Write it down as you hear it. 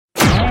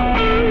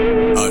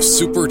A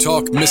Super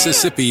Talk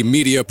Mississippi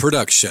media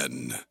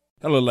production.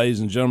 Hello, ladies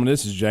and gentlemen.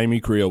 This is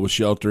Jamie Creel with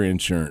Shelter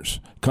Insurance.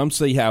 Come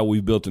see how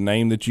we've built a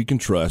name that you can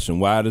trust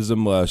and why it is a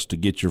must to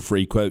get your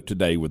free quote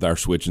today with our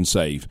Switch and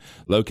Save.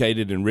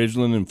 Located in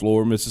Ridgeland and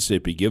Flora,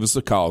 Mississippi. Give us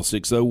a call,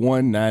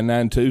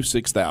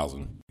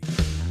 601-992-6000.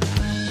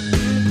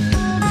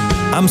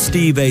 I'm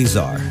Steve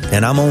Azar,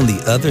 and I'm on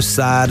the other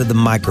side of the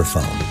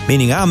microphone,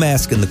 meaning I'm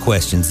asking the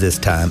questions this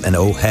time, and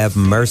oh, have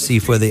mercy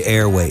for the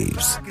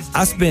airwaves.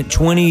 I spent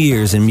 20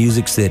 years in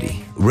Music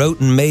City, wrote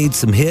and made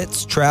some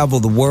hits,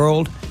 traveled the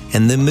world,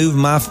 and then moved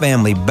my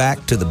family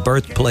back to the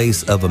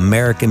birthplace of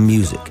American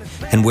music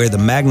and where the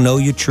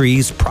magnolia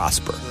trees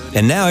prosper.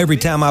 And now every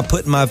time I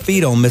put my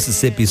feet on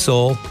Mississippi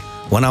soil,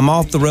 when I'm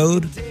off the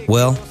road,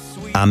 well,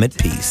 I'm at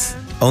peace.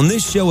 On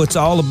this show, it's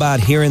all about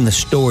hearing the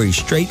stories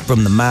straight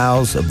from the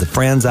mouths of the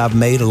friends I've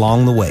made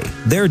along the way,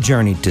 their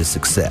journey to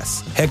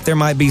success. Heck, there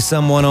might be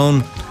someone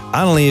on,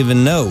 I don't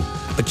even know,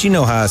 but you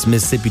know how us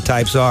Mississippi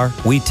types are.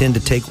 We tend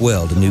to take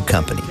well to new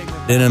company.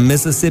 In a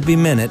Mississippi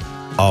Minute,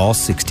 all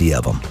 60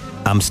 of them.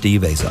 I'm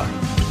Steve Azar.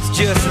 It's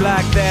just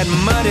like that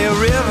muddy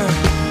river,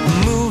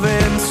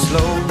 moving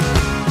slow.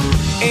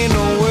 Ain't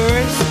no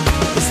worries,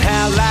 it's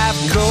how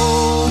life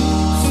goes,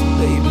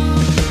 baby.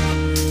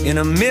 In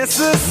a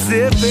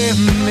Mississippi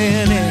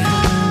Minute.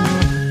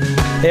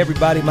 Hey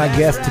everybody, my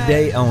guest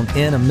today on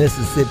In a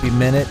Mississippi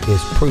Minute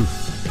is proof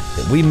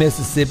that we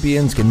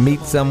Mississippians can meet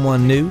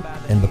someone new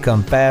and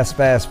become fast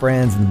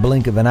friends in the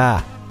blink of an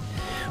eye.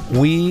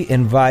 We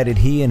invited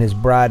he and his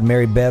bride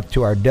Mary Beth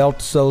to our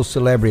Delta Soul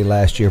Celebrity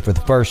last year for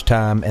the first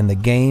time, and the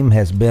game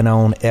has been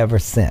on ever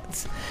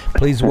since.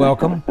 Please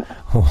welcome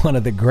one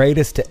of the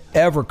greatest to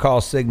ever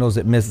call signals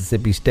at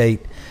Mississippi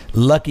State,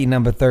 lucky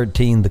number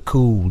 13, the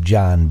cool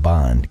John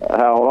Bond.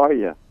 How are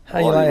you? How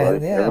you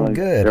like? Yeah, I'm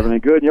good. Everything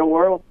good in your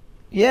world?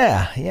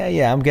 Yeah.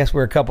 I guess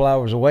we're a couple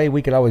hours away.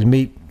 We could always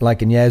meet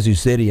like in Yazoo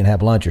City and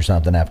have lunch or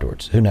something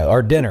afterwards. Who knows?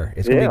 Or dinner.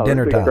 It's going to be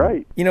dinner time.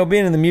 Great. You know,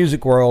 being in the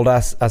music world, I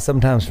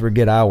sometimes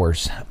forget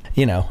hours.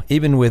 You know,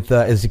 even with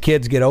as the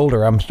kids get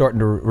older, I'm starting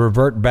to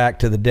revert back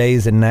to the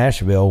days in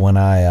Nashville when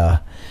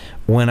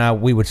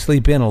we would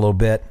sleep in a little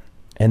bit.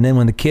 And then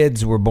when the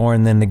kids were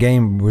born, then the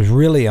game was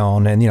really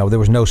on, and, you know, there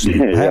was no sleep.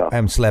 Yeah. I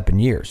haven't slept in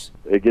years.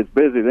 It gets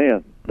busy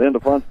then. Then the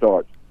fun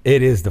starts.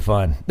 It is the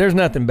fun. There's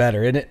nothing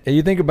better, isn't it?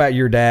 You think about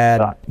your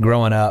dad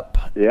growing up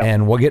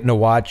and getting to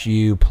watch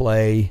you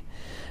play,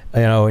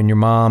 you know, and your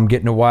mom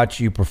getting to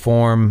watch you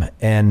perform,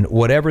 and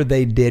whatever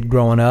they did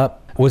growing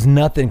up was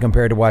nothing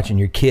compared to watching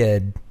your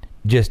kid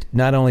just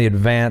not only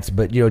advance,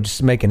 but, you know,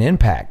 just make an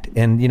impact.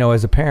 And, you know,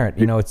 as a parent,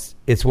 you know,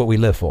 it's what we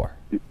live for.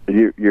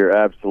 You're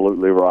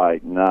absolutely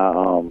right.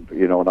 And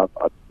you know,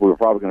 we were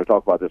probably going to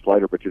talk about this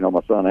later, but, you know,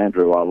 my son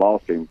Andrew, I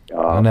lost him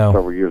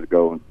several years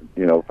ago,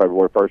 you know,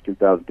 February 1st,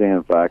 2010,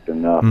 in fact.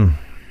 And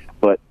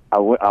but I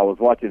was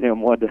watching him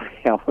one day.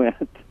 I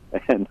went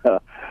and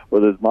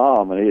with his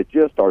mom, and he had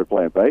just started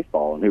playing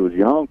baseball, and he was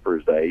young for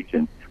his age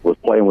and was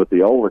playing with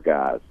the older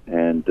guys.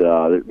 And you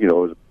know,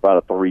 it was about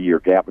a 3-year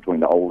gap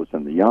between the oldest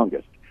and the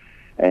youngest.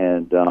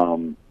 And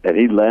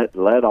he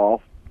led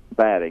off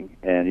batting,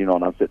 and, you know,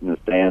 and I'm sitting in the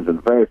stands, and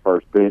the very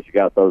first pitch, you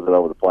got to throw it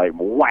over the plate, and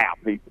whap,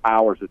 he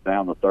powers it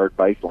down the third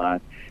baseline,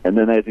 and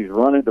then as he's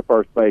running to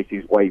first base,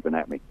 he's waving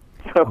at me.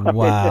 So,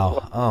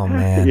 wow. Oh,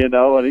 man. You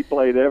know, and he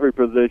played every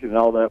position and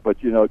all that,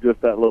 but, you know, just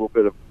that little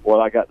bit of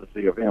what I got to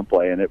see of him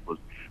playing, it was,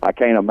 I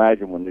can't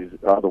imagine when these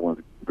other ones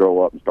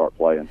grow up and start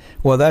playing.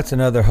 Well, that's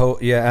another whole,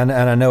 and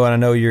I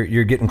know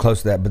you're getting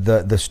close to that,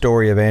 but the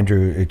story of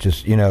Andrew, it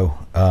just, you know,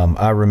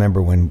 I remember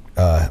when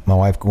my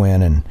wife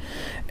Gwen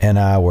and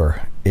I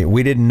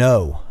we didn't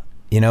know,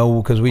 you know,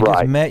 because we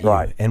just met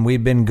you, and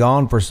we've been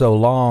gone for so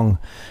long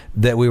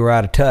that we were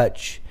out of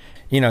touch.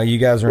 You know, you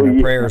guys are in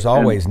our prayers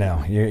always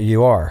now.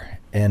 You are,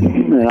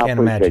 and I can't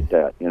imagine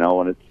that. You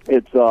know, and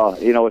it's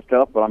you know, it's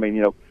tough, but I mean,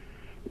 you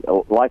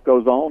know, life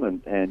goes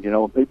on, and you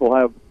know, people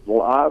have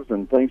lives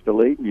and things to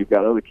lead, and you've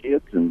got other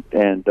kids, and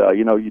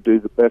you know, you do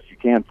the best you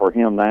can for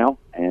him now,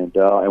 and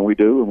we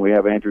do, and we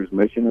have Andrew's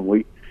mission, and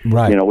we.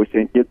 You know, we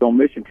send kids on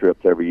mission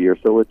trips every year,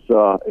 so it's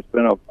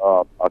been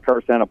a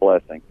curse and a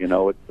blessing. You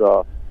know,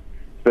 it's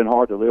been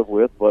hard to live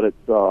with, but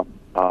it's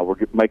we're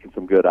making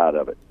some good out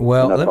of it.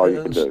 Well, that's all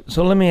you can do.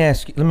 So let me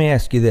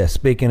ask you this.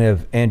 Speaking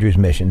of Andrew's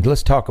mission,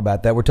 let's talk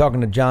about that. We're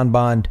talking to John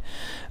Bond,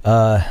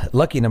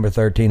 lucky number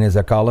 13, as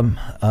I call him,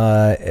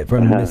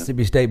 from the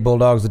Mississippi State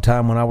Bulldogs. The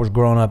time when I was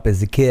growing up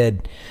as a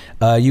kid,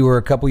 you were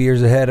a couple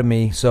years ahead of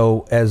me.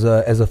 So as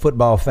a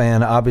football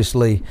fan,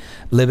 obviously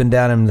living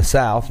down in the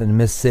South in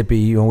Mississippi,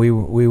 you know,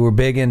 we were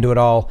big into it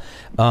all.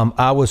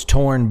 I was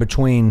torn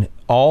between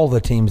all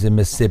the teams in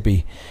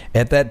Mississippi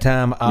at that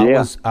time.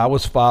 I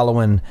was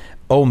following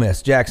Ole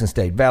Miss, Jackson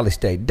State, Valley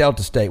State,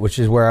 Delta State, which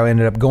is where I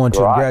ended up going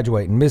to and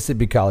graduating,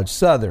 Mississippi College,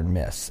 Southern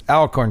Miss,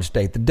 Alcorn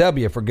State, the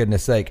W, for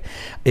goodness sake.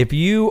 If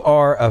you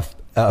are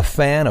a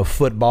fan of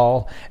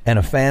football and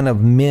a fan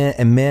of men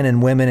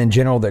and women in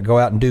general that go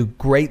out and do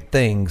great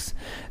things,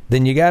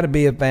 then you got to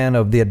be a fan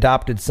of the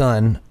adopted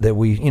son that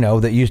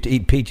that used to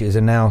eat peaches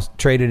and now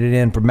traded it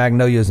in for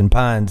magnolias and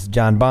pines,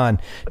 John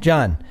Bond.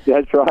 John.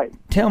 That's right.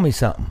 Tell me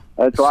something.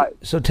 That's right.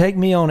 So take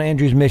me on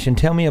Andrew's Mission.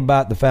 Tell me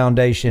about the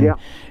foundation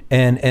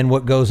and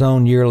what goes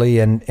on yearly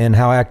and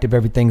how active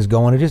everything's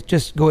going. And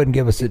just go ahead and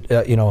give us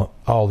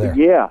all there.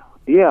 Yeah.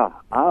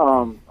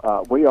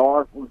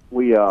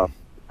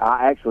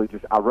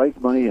 I raise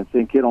money and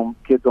send kids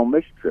on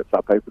mission trips.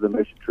 I pay for the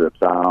mission trips.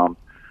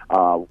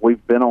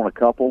 We've been on a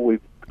couple.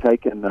 We've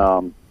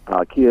taken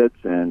kids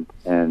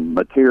and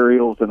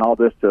materials and all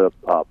this to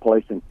a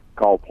place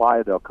called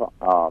Playa del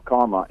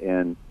Carmen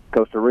in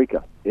Costa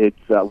Rica.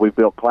 We've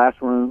built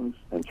classrooms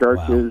and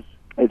churches.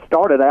 Wow. It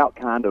started out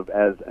kind of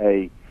as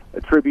a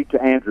tribute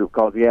to Andrew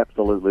because he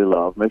absolutely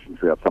loved mission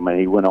trips. I mean,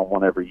 he went on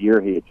one every year.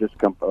 He had just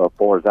come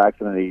for his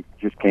accident. He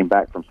just came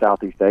back from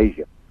Southeast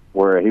Asia,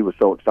 where he was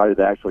so excited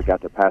they actually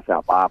got to pass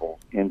out Bibles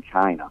in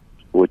China,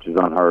 which is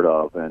unheard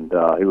of, and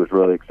he was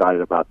really excited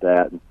about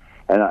that.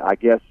 And I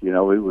guess he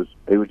was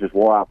just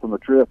wore out from the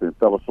trip and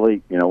fell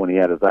asleep, when he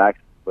had his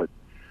accident.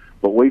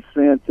 But we've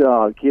sent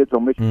kids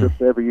on mission trips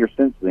every year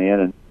since then.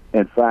 And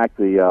in fact,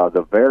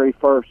 the very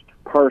first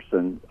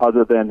person,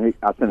 other than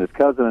I sent his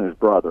cousin and his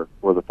brother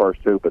were the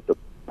first two, but the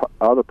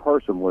other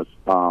person was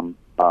a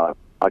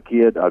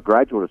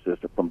graduate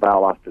assistant from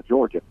Valdosta,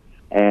 Georgia.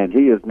 And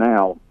he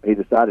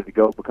decided to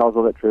go, because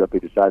of that trip, he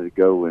decided to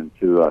go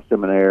into a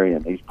seminary,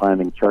 and he's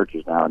planting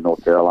churches now in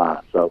North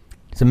Carolina. So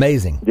it's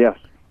amazing. Yes.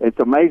 It's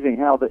amazing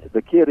how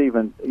the kid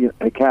even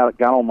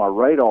got on my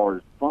radar.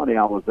 It's funny,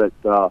 I was at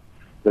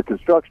the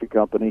construction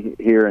company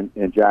here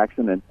in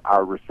Jackson, and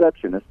our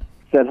receptionist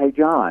said, "Hey,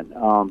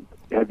 John,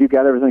 have you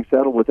got everything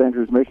settled with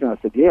Andrew's Mission?" I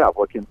said, "Yeah,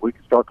 we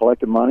can start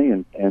collecting money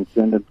and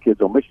sending kids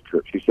on mission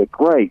trips." She said,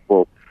 "Great."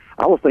 Well,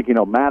 I was thinking,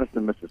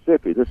 Madison,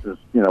 Mississippi. This is,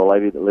 a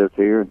lady that lives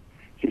here. And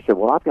she said,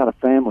 "Well, I've got a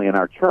family in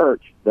our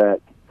church that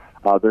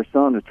their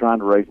son is trying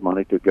to raise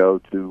money to go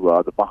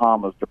to the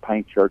Bahamas to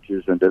paint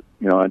churches and to,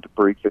 and to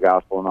preach the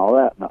gospel and all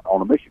that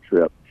on a mission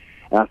trip."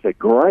 And I said,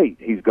 "Great,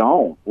 he's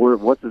gone.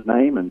 What's his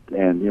name and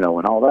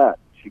all that?"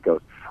 She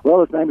goes, "Well,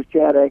 his name is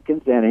Chad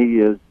Atkins, and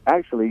he's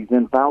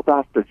in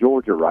Valdosta,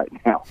 Georgia right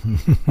now."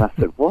 I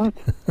said, "What?"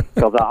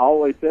 Because I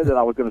always said that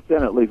I was going to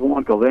send at least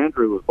one, because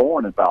Andrew was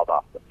born in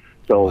Valdosta.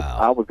 So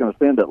I was going to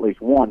send at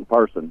least one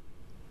person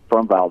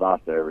from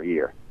Valdosta every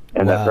year.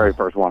 And that very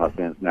first one I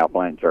sent is now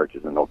planting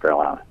churches in North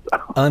Carolina. So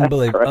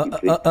unbelievable.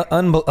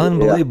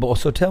 Yeah.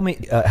 So tell me,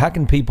 how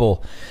can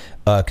people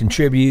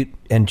contribute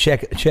and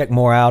check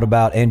more out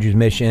about Andrew's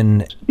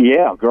Mission?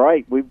 Yeah,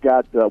 great. We've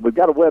got a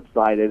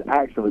website. It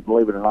actually,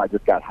 believe it or not,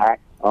 just got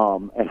hacked.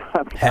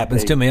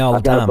 Happens to me all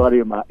the time. Got a buddy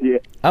of mine. Yeah,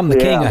 I'm the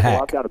king of hack.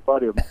 Well, I've got a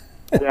buddy of mine.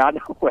 Yeah, I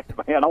know,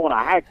 man. I want to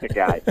hack the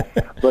guy,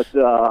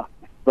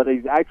 but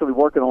he's actually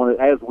working on it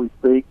as we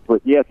speak.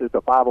 But yes, it's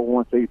a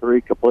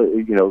 501c3,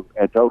 completely,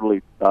 and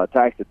totally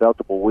tax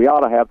deductible. We ought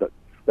to have that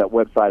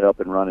website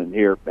up and running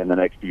here in the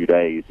next few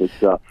days. It's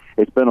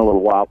been a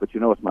little while, but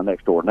it's my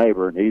next door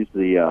neighbor, and he's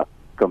the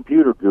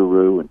computer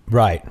guru, and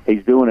right.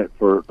 He's doing it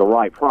for the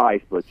right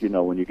price. But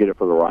when you get it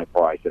for the right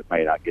price, it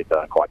may not get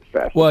done quite as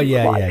fast. Well,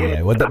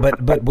 yeah. Well,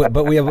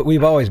 but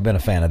we've always been a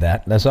fan of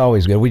that. That's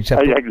always good. We just have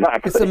to,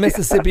 exactly. It's a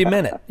Mississippi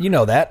Minute. You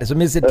know that.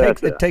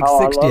 It takes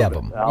 60 of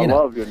them. I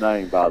love your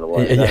name, by the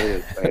way. That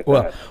is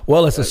fantastic.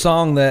 Well, it's a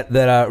song that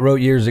I wrote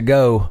years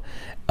ago.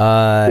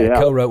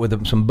 Co-wrote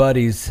with some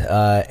buddies,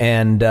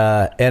 and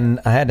I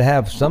had to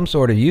have some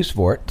sort of use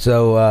for it.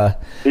 So,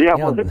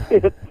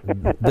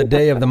 the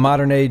day of the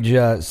modern age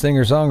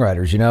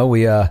singer-songwriters,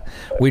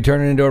 we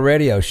turn it into a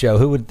radio show.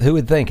 Who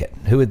would think it?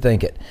 Who would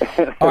think it?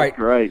 All right,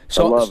 great.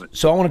 So, I love it.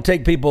 So I want to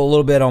take people a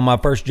little bit on my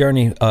first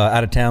journey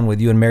out of town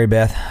with you and Mary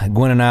Beth.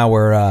 Gwen and I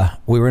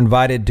were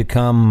invited to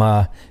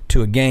come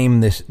to a game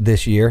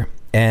this year,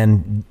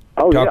 and.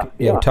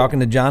 Talking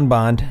to John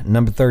Bond,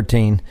 number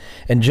 13,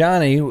 and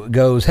Johnny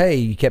goes, "Hey,"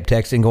 he kept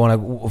texting, going,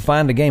 "We'll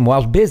find a game." Well, I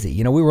was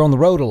busy. We were on the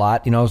road a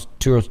lot. I was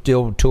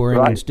still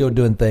touring and still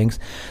doing things.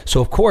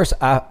 So of course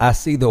I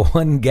see the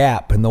one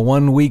gap in the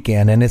one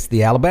weekend, and it's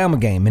the Alabama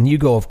game. And you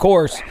go, "Of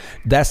course,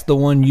 that's the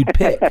one you'd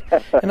pick."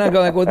 And I go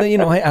like, "Well,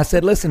 then, hey," I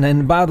said, "Listen,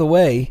 and by the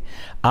way,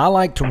 I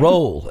like to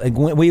roll. And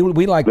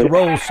we like to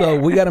roll, so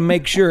we got to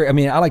make sure.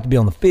 I like to be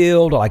on the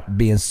field. I like to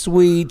be in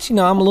suites. I'm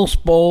a little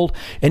spoiled."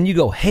 And you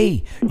go,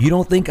 "Hey, you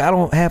don't think I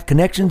don't have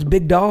connections,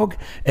 big dog?"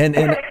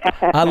 And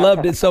I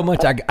loved it so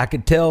much. I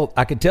could tell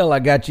I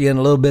got you in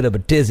a little bit of a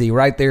tizzy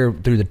right there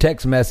through the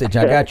text message.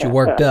 I got you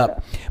worked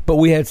up. But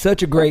we had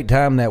such a great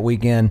time that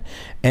weekend.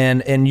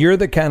 And you're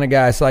the kind of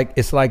guy.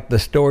 It's like the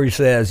story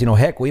says.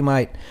 Heck, we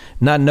might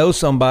not know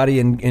somebody,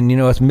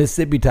 and us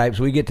Mississippi types,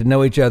 we get to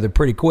know each other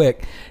pretty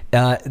quick.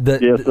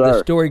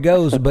 The story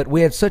goes, but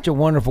we had such a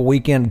wonderful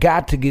weekend.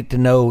 Got to get to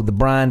know the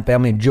Bryan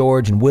family, and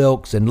George and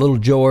Wilkes and little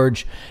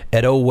George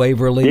at Old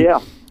Waverly. Yeah.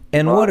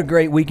 And what a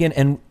great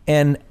weekend.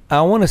 And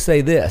I want to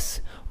say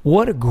this,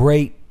 what a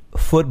great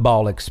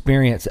football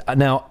experience.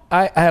 Now,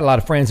 I had a lot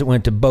of friends that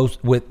went to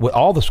both with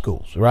all the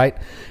schools, right,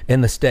 in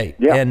the state.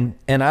 Yeah.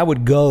 And I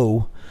would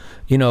go,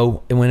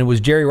 and when it was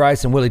Jerry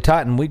Rice and Willie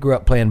Totten, we grew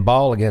up playing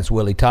ball against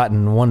Willie Totten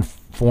in one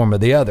form or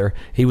the other.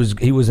 He was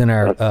in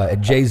our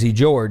at Jay-Z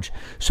George,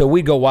 so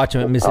we'd go watch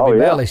him at Mississippi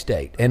Valley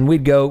State, and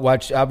we'd go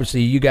watch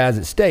obviously you guys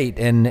at State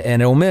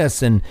and Ole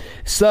Miss and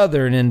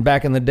Southern and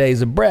back in the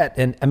days of Brett,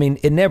 and I mean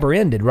it never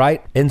ended,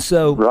 right? And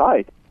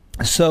so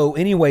So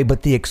anyway,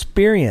 but the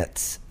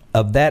experience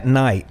of that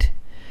night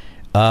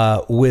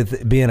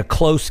with being a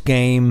close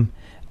game.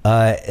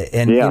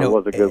 And it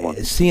was a good one.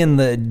 Seeing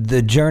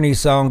the Journey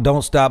song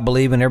 "Don't Stop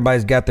Believing,"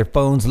 everybody's got their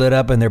phones lit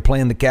up and they're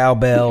playing the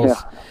cowbells.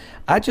 Yeah.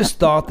 I just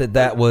thought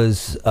that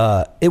was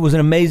it was an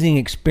amazing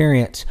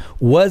experience.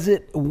 Was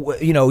it?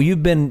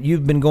 You've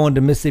been going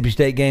to Mississippi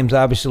State games,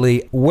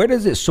 obviously. Where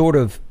does it sort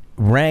of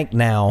rank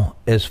now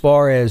as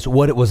far as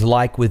what it was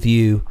like with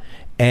you?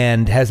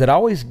 And has it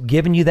always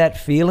given you that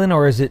feeling,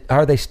 or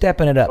are they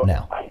stepping it up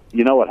now?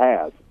 It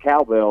has.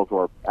 Cowbells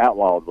were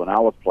outlawed when I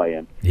was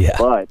playing,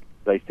 but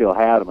they still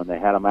had them, and they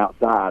had them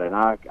outside, and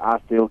I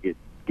still get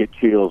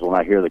chills when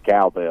I hear the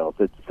cowbells.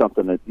 It's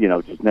something that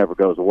just never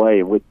goes away.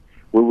 And we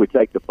would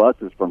take the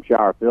buses from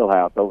Shire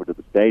Fieldhouse over to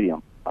the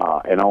stadium,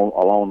 and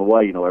along the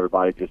way,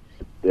 everybody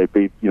it'd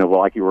be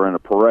like you were in a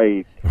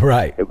parade.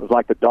 Right. It was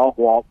like the dog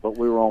walk, but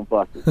we were on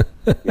buses.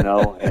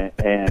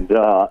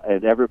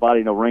 And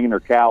everybody ringing their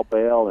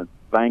cowbell and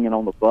banging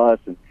on the bus,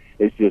 and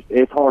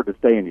it's hard to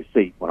stay in your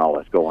seat when all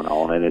that's going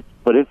on, and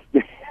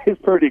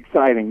it's pretty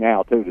exciting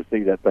now too to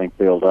see that thing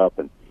filled up.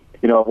 And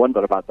it wasn't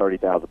but about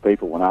 30,000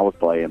 people when I was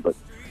playing, but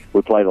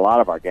we played a lot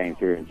of our games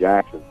here in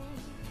Jackson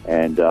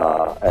and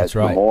at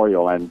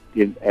Memorial, and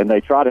they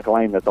try to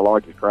claim that the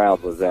largest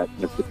crowd was at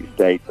Mississippi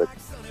State, but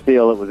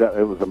still it was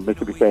a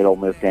Mississippi State Ole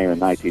Miss game in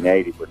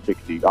 1980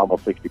 with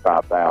almost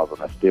 65,000.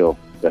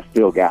 That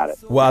still got it.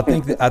 Well,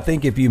 I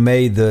think if you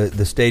made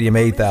the stadium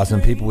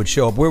 8,000, people would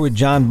show up. We're with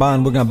John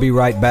Bond. We're going to be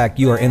right back.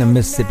 You are in a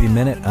Mississippi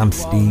Minute. I'm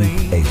Steve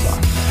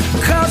Azar.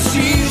 'Cause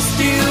she's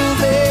still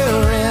there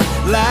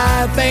and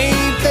life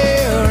ain't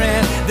there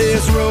and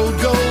this road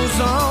goes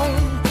on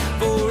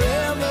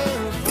forever.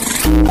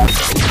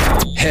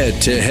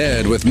 Head to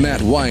Head with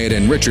Matt Wyatt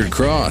and Richard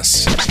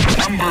Cross.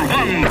 Number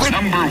one.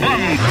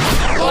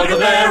 For the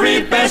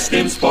very best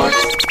in sports.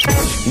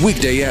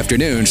 Weekday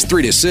afternoons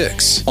 3 to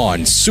 6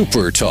 on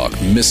Super Talk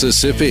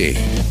Mississippi.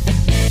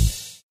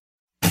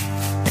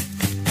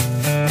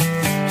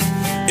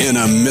 In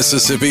a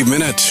Mississippi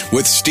Minute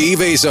with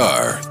Steve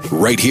Azar,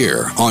 right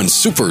here on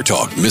Super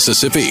Talk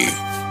Mississippi.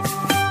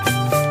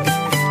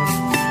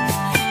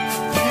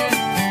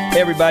 Hey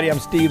everybody, I'm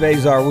Steve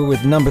Azar. We're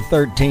with number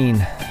 13,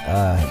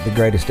 the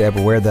greatest to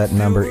ever wear that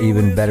number,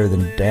 even better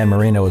than Dan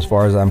Marino as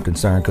far as I'm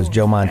concerned, because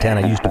Joe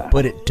Montana used to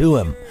put it to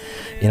him,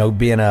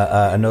 being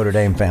a Notre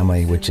Dame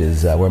family, which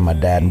is where my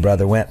dad and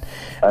brother went.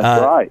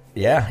 That's right.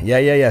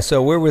 Yeah.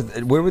 So we're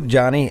with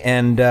Johnny,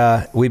 and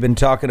we've been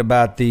talking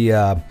about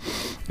the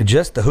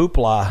just the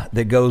hoopla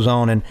that goes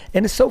on, and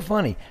it's so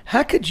funny.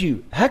 How could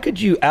you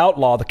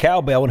outlaw the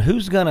cowbell, and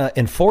who's gonna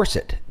enforce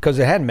it? Because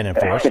it hadn't been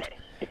enforced.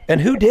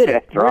 And who did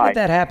it? Where did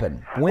that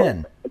happen?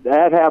 When?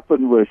 That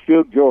happened with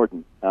Shug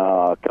Jordan,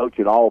 coach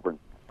at Auburn.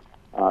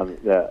 I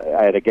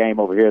had a game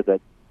over here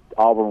that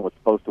Auburn was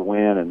supposed to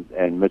win,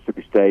 and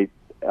Mississippi State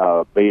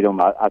beat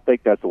them. I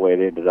think that's the way it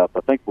ended up.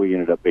 I think we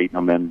ended up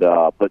beating them,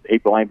 but he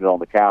blamed it on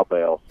the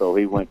cowbell. So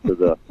he went to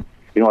the,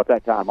 at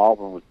that time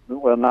Auburn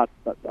was not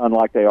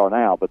unlike they are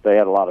now, but they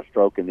had a lot of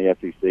stroke in the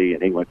SEC,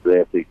 and he went to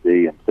the SEC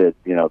and said,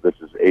 this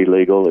is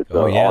illegal. It's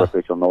an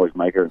artificial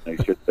noisemaker, and they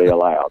shouldn't be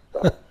allowed.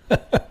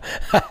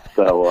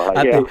 So.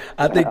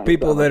 I think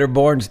people that are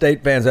born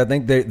State fans, I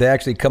think they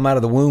actually come out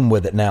of the womb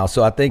with it now.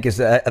 So I think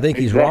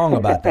he's wrong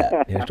about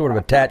that. It's sort of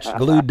attached,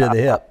 glued to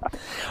the hip.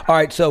 All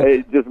right, so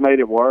it just made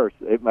it worse.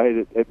 It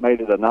made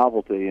it a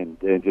novelty, and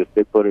just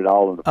it put it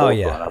all in the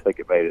forefront. I think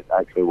it made it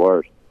actually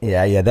worse.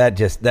 Yeah, that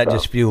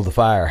just fueled the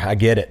fire. I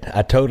get it.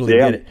 I totally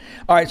get it.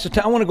 All right, so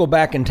I want to go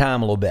back in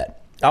time a little bit.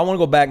 I want to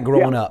go back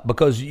growing up,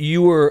 because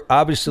you were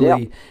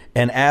obviously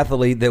an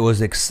athlete that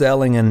was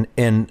excelling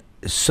in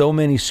so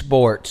many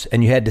sports,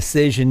 and you had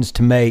decisions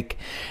to make,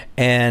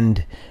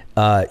 and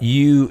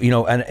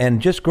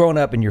and just growing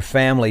up in your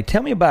family.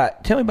 Tell me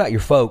about your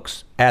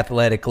folks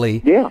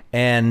athletically.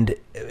 And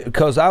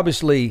because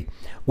obviously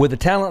with a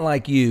talent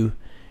like you,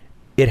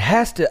 it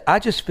has to. I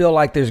just feel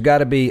like there's got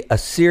to be a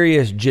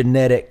serious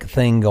genetic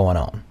thing going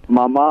on.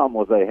 My mom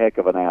was a heck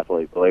of an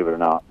athlete, believe it or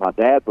not. My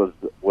dad was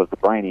the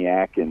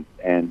brainiac, and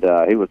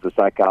he was the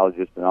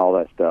psychologist and all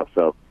that stuff.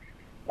 So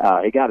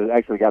he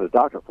actually got his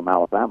doctorate from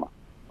Alabama.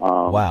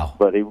 Wow.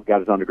 But he got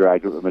his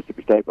undergraduate at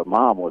Mississippi State. But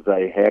Mom was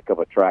a heck of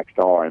a track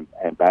star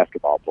and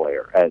basketball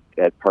player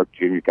at Perk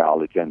Junior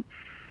College. And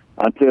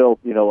until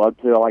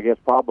I guess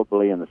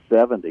probably in the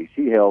 70s,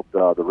 she held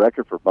the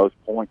record for most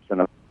points in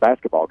a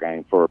basketball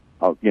game for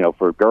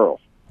girls.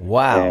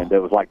 Wow. And it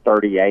was like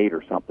 38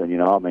 or something,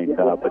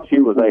 but she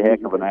was a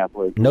heck of an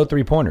athlete. No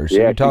three-pointers. So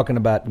you're talking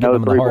about getting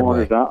them the hard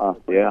way.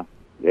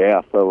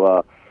 Yeah.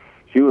 So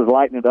she was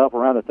lighting it up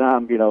around the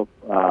time,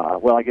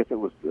 I guess it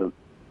was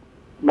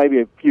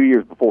maybe a few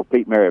years before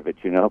Pete Maravich,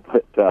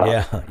 but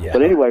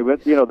But anyway,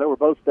 they were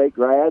both state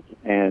grads,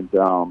 and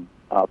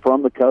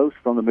from the coast,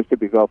 from the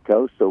Mississippi Gulf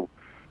Coast. So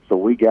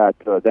we got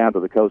down to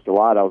the coast a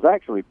lot. I was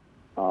actually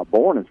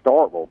born in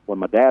Starkville when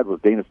my dad was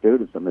dean of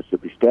students at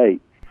Mississippi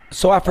State.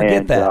 So I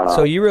forget that.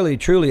 So you really,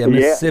 truly a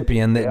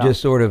Mississippian that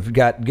just sort of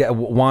got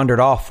wandered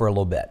off for a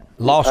little bit,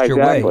 lost your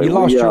way. You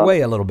lost your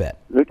way a little bit.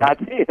 I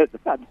did.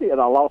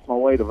 I lost my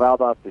way to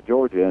Valdosta,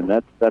 Georgia, and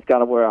that's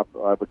kind of where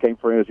I became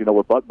friends.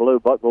 With Buck Bellew.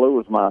 Buck Bellew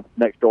was my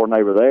next door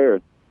neighbor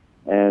there,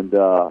 and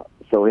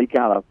so he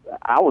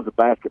I was a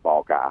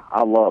basketball guy.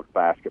 I loved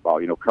basketball.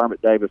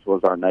 Kermit Davis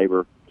was our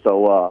neighbor.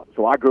 So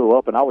I grew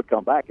up, and I would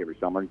come back every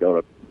summer and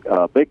go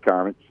to Big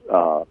Kermit's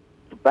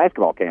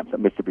basketball camps at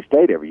Mississippi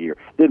State every year.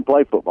 Didn't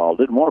play football.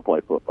 Didn't want to play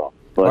football.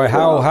 But, all right,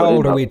 how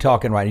old are we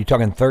talking right? Are you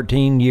talking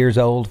 13 years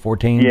old,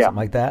 14, something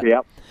like that?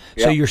 Yep.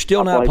 So you're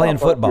still not playing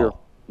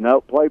football?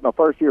 No, played my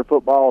first year of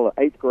football,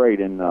 8th grade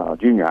in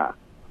junior high.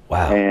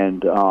 Wow.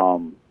 And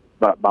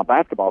but my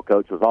basketball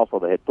coach was also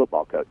the head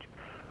football coach.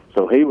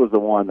 So he was the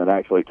one that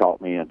actually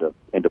taught me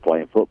into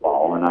playing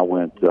football, and I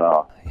went.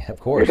 Of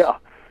course.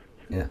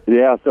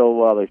 Yeah.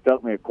 So they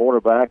stuck me at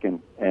quarterback,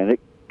 and it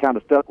kind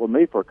of stuck with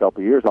me for a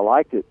couple of years. I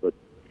liked it, but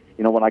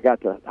when I got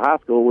to high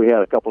school, we had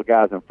a couple of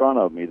guys in front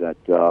of me that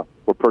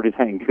were pretty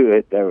dang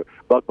good. They were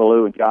Buck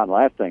Bellew and John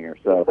Lastinger.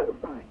 So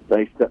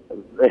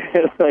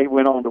they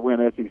went on to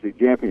win SEC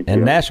championship.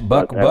 And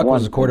Buck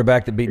was the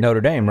quarterback that beat Notre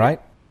Dame, right?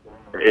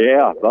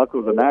 Yeah, Buck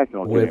was a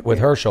national champion. With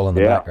Herschel in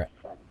the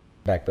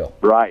backfield.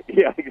 Right.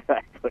 Yeah,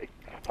 exactly.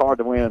 It's hard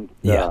to win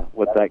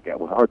with that guy.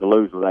 Hard to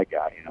lose with that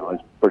guy.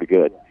 It's pretty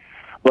good.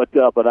 But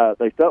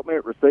they stuck me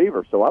at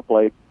receiver, so I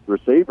played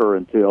receiver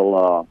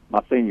until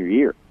my senior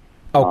year.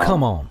 Oh,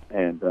 come on!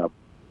 And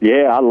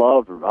I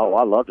loved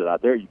it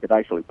out there. You could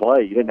actually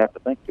play. You didn't have to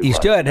think too much. You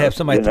still had to have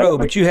somebody throw,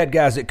 but you had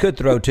guys that could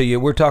throw to you.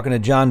 We're talking to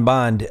John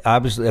Bond,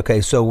 obviously.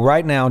 Okay, so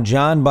right now,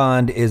 John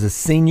Bond is a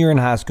senior in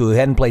high school who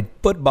hadn't played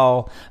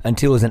football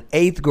until he was in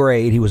 8th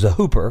grade. He was a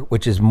hooper,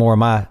 which is more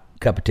my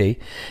cup of tea.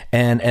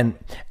 And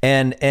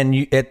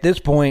you, at this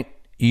point,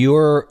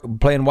 you're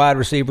playing wide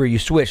receiver. You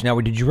switch. Now,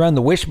 did you run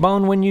the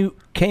wishbone when you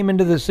came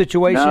into the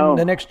situation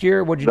the next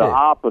year? What did you do? The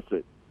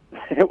opposite.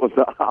 It was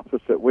the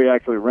opposite. We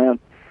actually ran,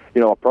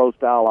 a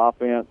pro-style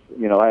offense.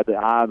 Had the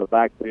eye in the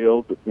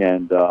backfield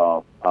and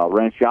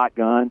ran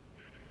shotgun.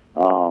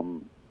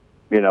 So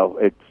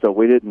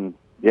we didn't.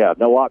 Yeah,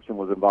 no option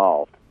was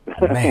involved.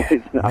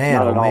 Man, not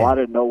at all. I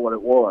didn't know what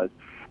it was.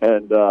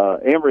 And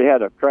Emory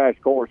had a crash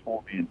course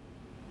for me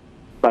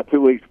about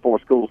 2 weeks before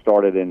school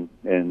started in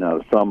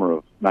the summer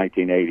of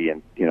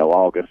 1980, in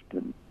August,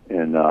 and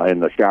in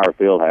the Shire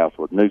Field House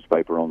with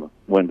newspaper on the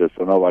window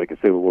so nobody could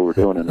see what we were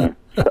doing in there.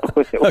 So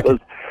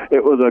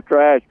it was a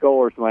crash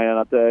course, man.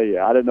 I tell you,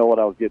 I didn't know what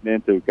I was getting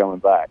into coming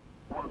back.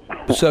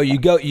 So you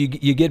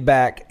get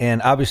back,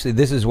 and obviously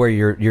this is where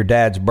your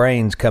dad's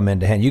brains come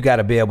into hand. You got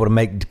to be able to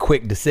make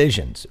quick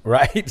decisions,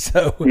 right?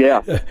 So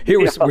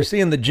we're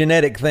seeing the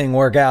genetic thing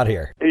work out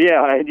here.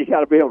 Yeah, and you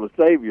got to be able to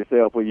save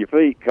yourself with your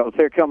feet because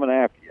they're coming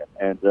after you,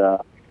 and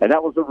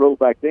that was the rule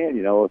back then.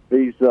 If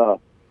these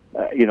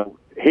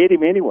hit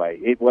him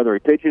anyway, whether he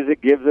pitches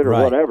it, gives it, or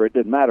whatever, it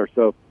didn't matter.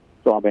 So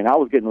I mean, I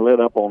was getting lit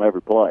up on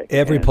every play.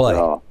 Every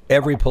play.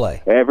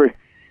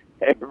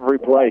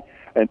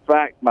 In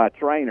fact, my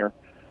trainer,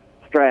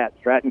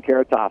 Stratton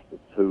Karatastis,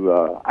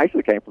 who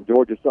actually came from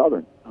Georgia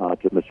Southern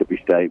to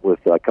Mississippi State with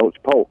Coach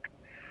Polk,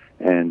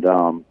 and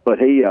but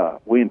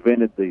we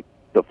invented the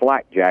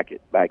flak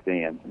jacket back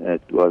then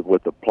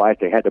with the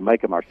plastic. Had to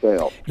make them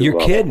ourselves. You're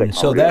kidding?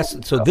 So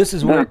this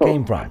is where it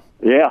came from.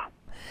 Yeah.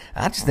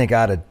 I just think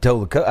I'd have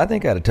told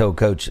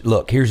Coach,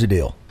 look, here's the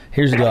deal.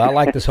 I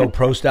like this whole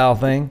pro style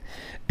thing,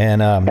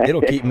 and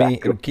it'll keep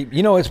me.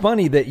 It's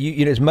funny that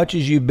you as much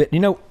as you've been,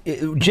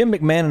 Jim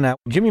McMahon and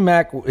Jimmy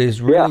Mack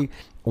is really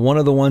one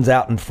of the ones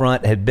out in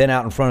front, had been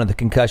out in front of the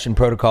concussion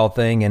protocol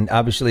thing, and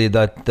obviously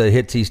the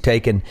hits he's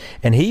taken.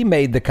 And he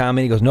made the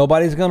comment, he goes,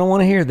 nobody's going to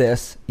want to hear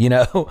this,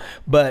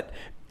 but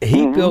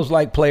he feels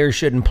like players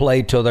shouldn't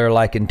play till they're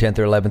like in 10th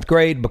or 11th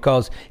grade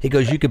because he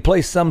goes, you could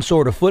play some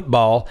sort of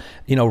football,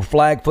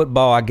 flag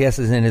football, I guess,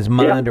 is in his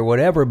mind or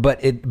whatever,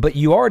 but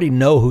you already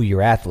know who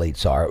your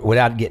athletes are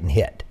without getting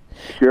hit.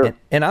 Sure.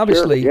 And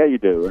obviously, you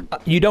do.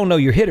 You don't know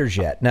your hitters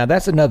yet. Now,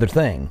 that's another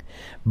thing.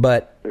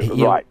 But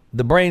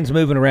the brain's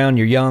moving around.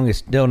 You're young. It's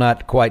still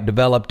not quite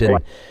developed.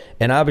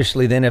 And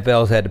obviously, the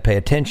NFL's had to pay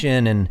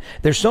attention. And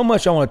there's so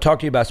much I want to talk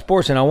to you about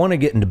sports, and I want to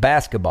get into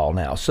basketball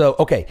now. So,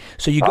 okay.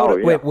 So you go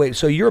wait.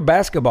 So you're a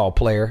basketball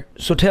player.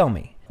 So tell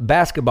me,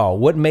 basketball,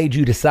 what made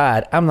you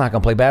decide I'm not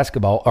going to play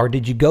basketball? Or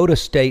did you go to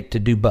state to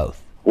do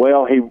both?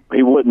 Well,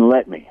 he wouldn't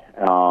let me.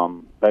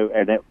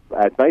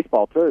 At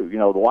baseball too,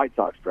 the White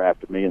Sox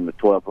drafted me in the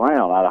 12th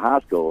round out of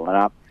high school, and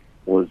I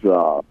was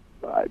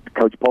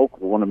Coach Polk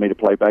wanted me to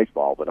play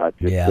baseball, but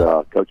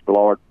Coach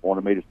Ballard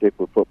wanted me to stick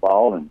with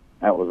football, and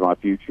that was my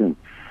future, and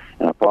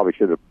I probably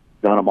should have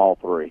done them all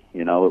three.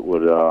 It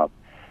would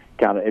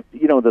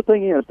the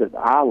thing is that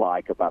I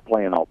like about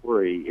playing all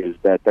three is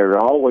that there are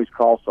always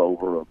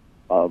crossover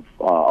of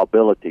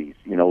abilities,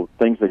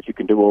 things that you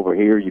can do over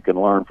here, you can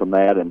learn from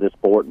that, and this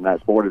sport and that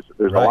sport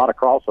there's a lot of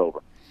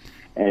crossover.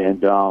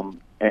 And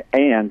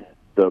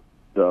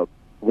the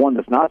one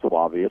that's not so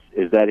obvious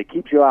is that it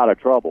keeps you out of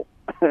trouble.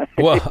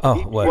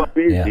 Well,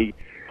 busy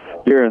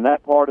during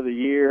that part of the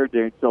year.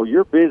 So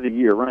you're busy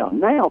year round.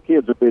 Now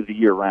kids are busy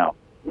year round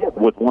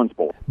with one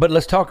sport. But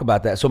let's talk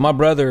about that. So my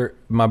brother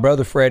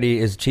Freddie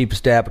is chief of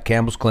staff at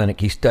Campbell's Clinic.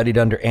 He studied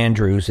under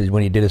Andrews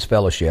when he did his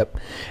fellowship,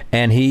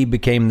 and he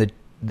became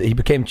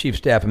chief of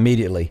staff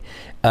immediately.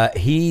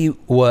 He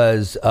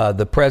was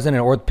the president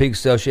of Orthopedic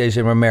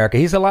Association of America.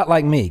 He's a lot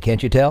like me,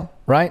 can't you tell?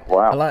 Right?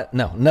 Wow.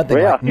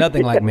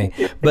 Nothing like me.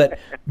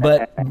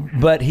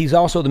 But he's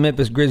also the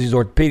Memphis Grizzlies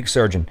orthopedic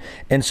surgeon.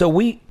 And so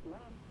we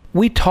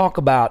talk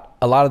about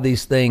a lot of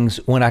these things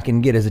when I can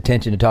get his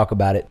attention to talk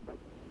about it.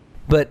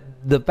 But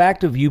the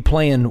fact of you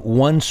playing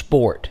one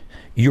sport,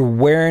 you're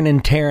wearing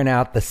and tearing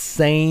out the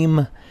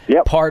same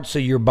parts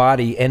of your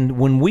body. And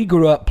when we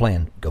grew up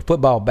playing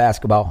football,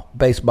 basketball,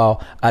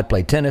 baseball, I'd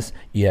play tennis.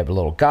 You have a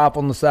little golf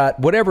on the side,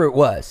 whatever it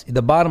was.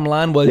 The bottom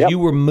line was you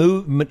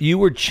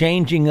were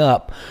changing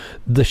up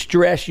the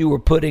stress you were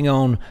putting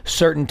on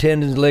certain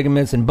tendons,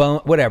 ligaments, and bone,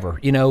 whatever,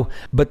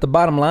 But the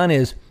bottom line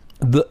is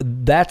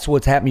that's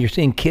what's happening. You're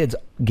seeing kids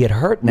get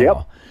hurt now.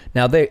 Yep.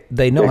 Now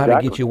they know how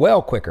to get you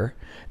well quicker.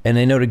 And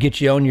they know to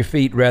get you on your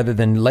feet rather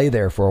than lay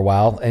there for a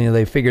while, and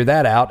they figure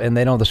that out. And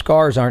they know the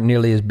scars aren't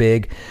nearly as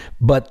big,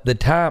 but the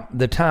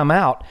time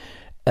out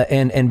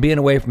and being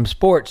away from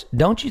sports.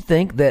 Don't you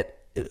think that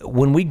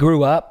when we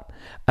grew up,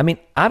 I mean,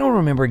 I don't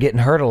remember getting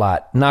hurt a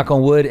lot. Knock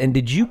on wood. And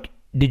did you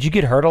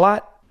get hurt a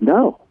lot?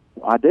 No,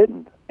 I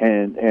didn't,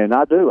 and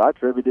I do. I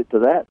attribute it to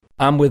that.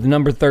 I'm with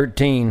number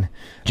 13,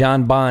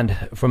 John Bond,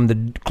 from the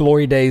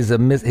glory days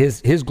of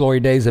his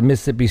glory days of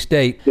Mississippi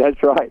State.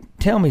 That's right.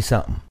 Tell me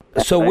something.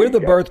 So we're the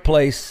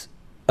birthplace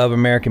of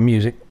American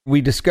music.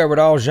 We discovered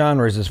all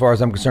genres, as far as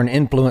I'm concerned,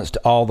 influenced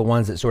all the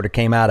ones that sort of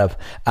came out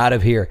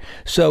of here.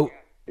 So,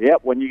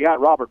 when you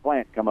got Robert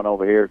Plant coming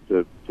over here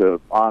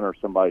to honor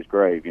somebody's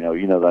grave,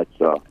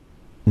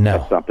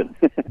 that's something.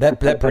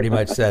 that pretty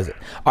much says it.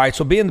 All right,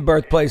 so being the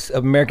birthplace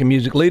of American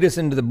music, lead us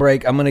into the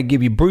break. I'm going to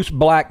give you Bruce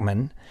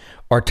Blackman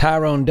or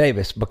Tyrone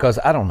Davis, because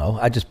I don't know.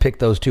 I just picked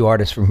those two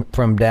artists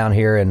from down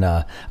here, and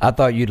I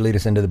thought you'd lead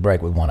us into the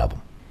break with one of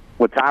them.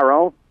 With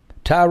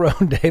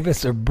Tyrone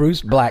Davis or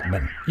Bruce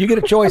Blackman. You get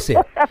a choice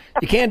here.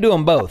 You can't do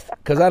them both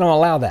because I don't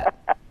allow that.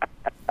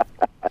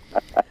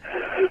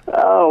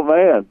 Oh,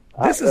 man.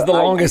 This is the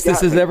longest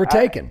this has ever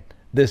taken,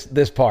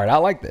 this part. I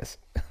like this.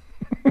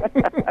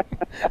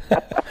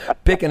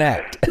 Pick an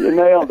act. You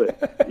nailed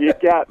it. You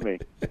got me.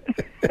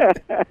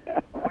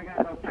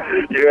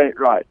 You ain't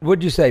right.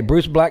 What'd you say,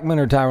 Bruce Blackman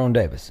or Tyrone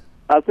Davis?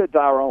 I said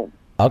Tyrone.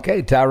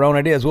 Okay, Tyrone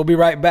it is. We'll be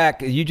right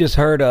back. You just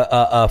heard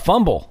a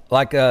fumble,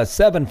 like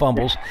 7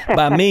 fumbles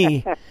by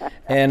me,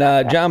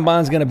 and John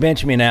Bond's going to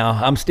bench me now.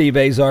 I'm Steve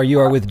Azar. You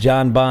are with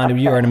John Bond,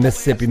 and you are in a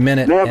Mississippi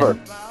Minute. Never.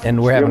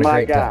 And we're having You're a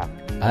great guy. time.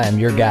 I am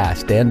your guy.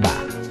 Stand by.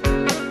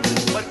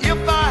 But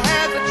if I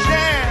had the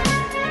chance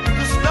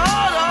to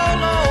start all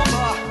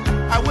over,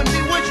 I wouldn't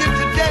be with you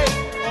today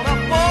on a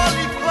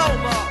 4-leaf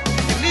clover.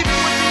 Leaving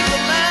would be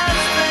the last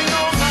thing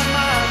on my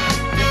mind.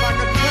 If I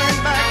could turn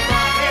back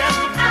my head.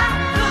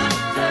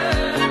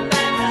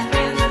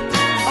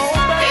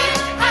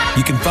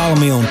 You can follow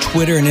me on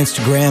Twitter and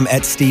Instagram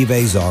at Steve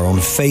Azar, on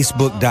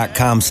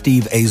Facebook.com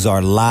Steve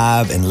Azar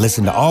Live, and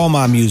listen to all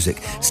my music,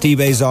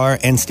 Steve Azar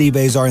and Steve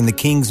Azar and the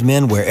King's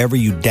Men, wherever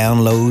you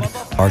download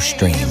or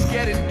stream.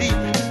 Getting deep.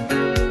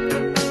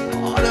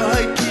 Oh, the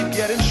hurt keep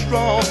getting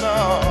stronger.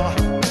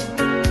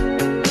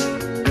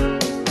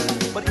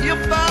 But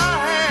if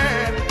I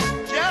had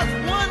just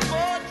one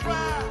more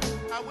try,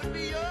 I would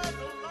be yours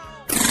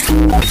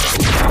alone.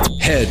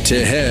 Head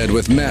to Head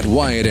with Matt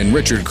Wyatt and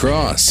Richard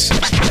Cross.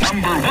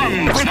 Number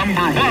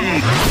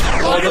one.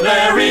 For the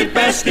very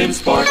best in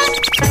sports.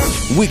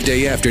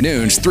 Weekday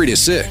afternoons 3 to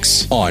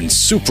 6 on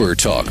Super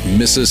Talk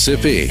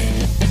Mississippi.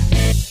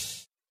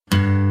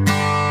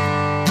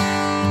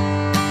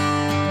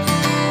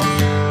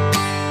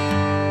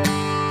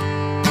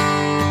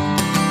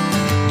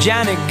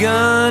 Johnny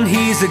Gunn,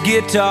 he's a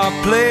guitar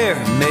player,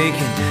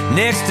 making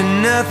next to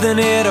nothing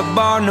at a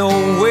bar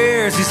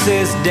nowhere. He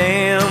says,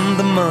 damn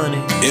the money.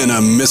 In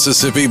a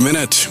Mississippi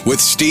Minute with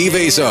Steve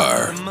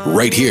Azar,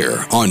 right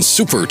here on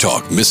Super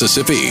Talk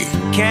Mississippi.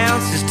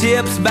 Counts his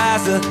tips,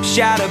 buys a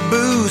shot of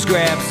booze,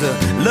 grabs a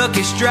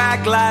lucky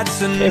strike,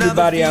 lights another. Hey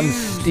everybody, I'm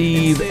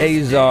Steve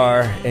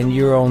Azar, and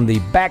you're on the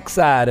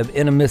backside of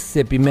In a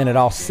Mississippi Minute,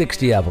 all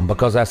 60 of them,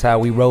 because that's how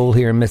we roll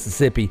here in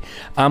Mississippi.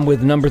 I'm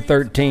with number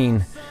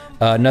 13.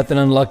 Nothing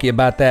unlucky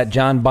about that.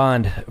 John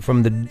Bond,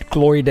 from the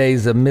glory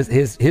days of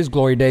his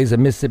glory days of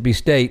Mississippi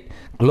State.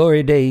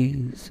 Glory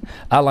days.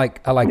 I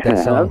like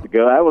that song.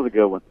 That was a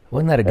good one.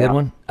 Wasn't that a good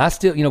one? I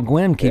still,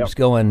 Gwen keeps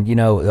going,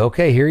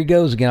 okay, here he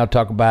goes again. I'll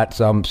talk about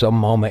some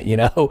moment,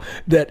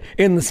 that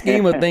in the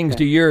scheme of things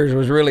to yours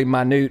was really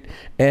minute.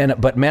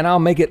 But man, I'll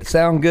make it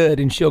sound good.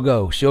 And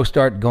she'll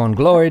start going,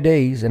 glory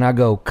days. And I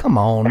go, come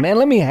on, man,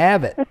 let me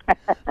have it.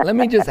 Let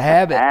me just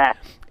have it.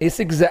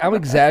 I'm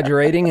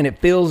exaggerating and it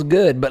feels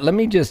good, but let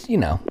me just,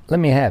 let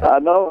me have it. I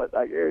know it.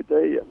 I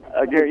guarantee you.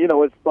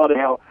 It's funny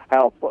how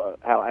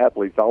how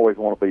athletes always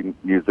want to be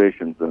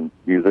musicians and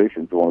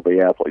musicians want to be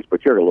athletes,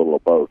 but you're a little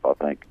of both, I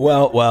think.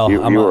 Well,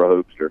 you're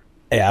a hoopster.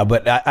 Yeah,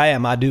 but I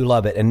am. I do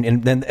love it,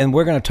 and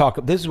we're going to talk.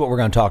 This is what we're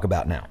going to talk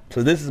about now.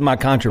 So this is my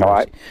controversy. All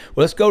right.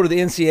 Well, let's go to the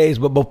NCAAs,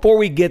 but before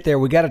we get there,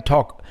 we got to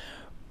talk.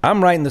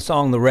 I'm writing the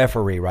song "The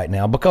Referee" right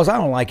now because I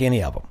don't like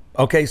any of them.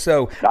 Okay,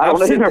 so I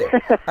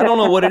don't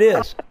know what it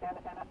is.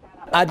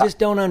 I just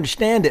don't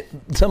understand it.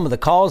 Some of the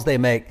calls they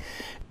make.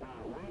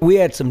 We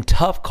had some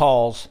tough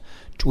calls.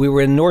 We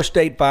were in North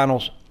State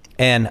Finals.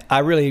 And I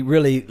really,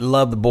 really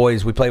love the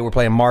boys. We're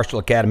playing Marshall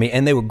Academy,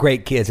 and they were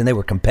great kids, and they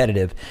were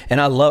competitive.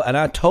 And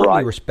I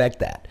totally respect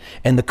that.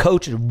 And the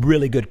coach is a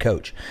really good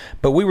coach.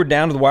 But we were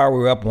down to the wire. We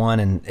were up 1,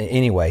 and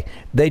anyway,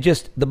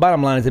 the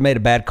bottom line is they made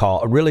a bad call,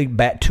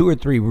 2 or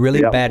 3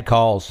 really bad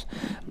calls,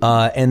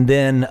 and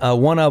then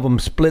one of them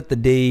split the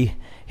D.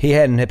 He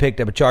hadn't picked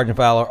up a charging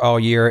foul all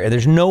year, and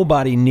there's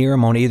nobody near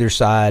him on either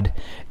side.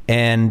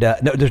 And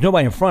there's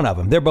nobody in front of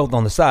him. They're both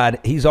on the side.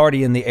 He's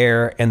already in the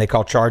air, and they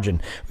call charging.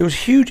 It was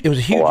huge. Wow.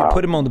 You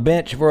put him on the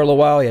bench for a little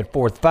while. He had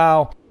 4th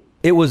foul.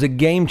 It was a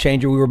game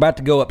changer. We were about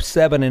to go up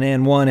 7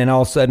 and 1, and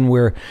all of a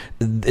sudden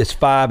it's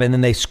 5, and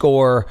then they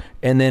score,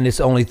 and then it's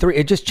only 3.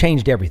 It just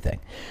changed everything.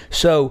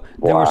 So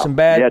there were some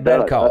bad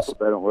calls. That's what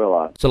they don't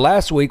realize. So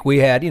last week we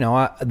had,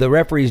 the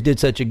referees did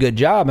such a good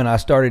job, and I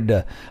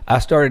started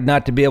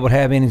not to be able to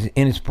have any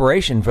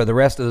inspiration for the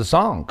rest of the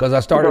song because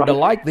I started to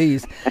like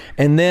these.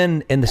 And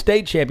then in the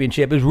state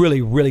championship, it was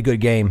really, really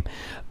good game.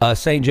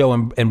 St. Joe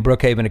and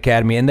Brookhaven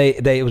Academy, and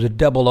it was a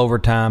double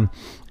overtime.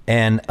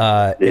 And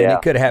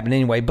it could have happened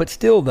anyway. But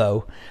still,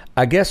 though,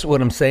 I guess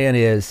what I'm saying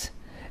is,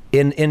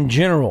 in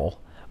general,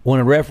 when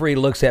a referee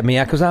looks at me,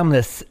 because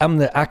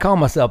I call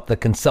myself the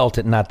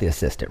consultant, not the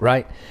assistant,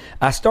 right?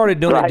 I started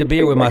doing it to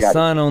be with my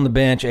son on the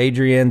bench,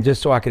 Adrian,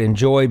 just so I could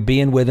enjoy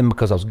being with him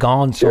because I was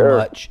gone so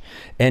much,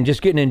 and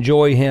just getting to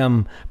enjoy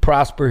him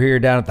prosper here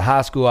down at the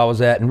high school I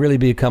was at, and really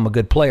become a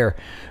good player.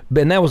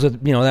 And that was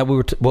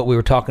what we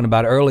were talking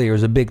about earlier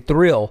is a big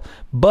thrill,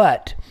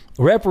 but.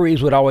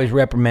 Referees would always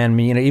reprimand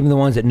me, even the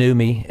ones that knew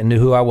me and knew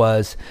who I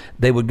was.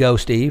 They would go,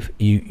 Steve,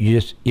 you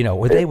just,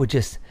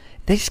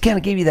 they just kind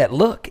of give you that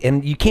look,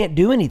 and you can't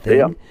do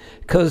anything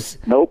because,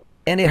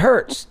 and it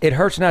hurts. It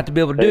hurts not to be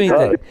able to do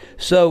anything.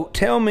 So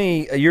tell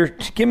me,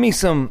 give me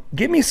some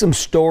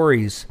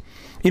stories.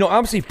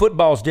 Obviously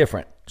football's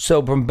different.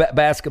 So from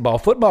basketball,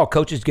 football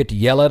coaches get to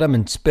yell at them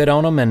and spit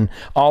on them and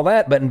all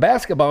that. But in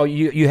basketball,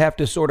 you have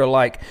to sort of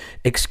like,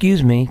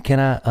 excuse me, can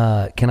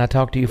I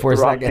talk to you for a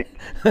second?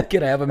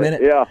 Can I have a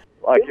minute? Yeah,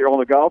 like you're on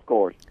the golf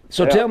course.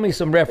 So tell me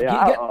some ref. You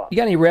got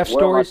any ref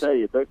stories? I tell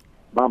you,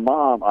 my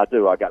mom, I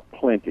do. I got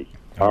plenty.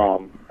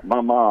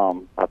 My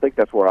mom, I think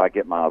that's where I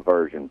get my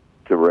aversion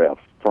to refs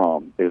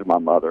from. Is my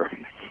mother.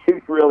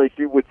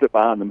 She would sit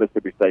behind the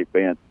Mississippi State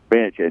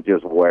bench and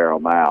just wear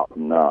them out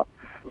and.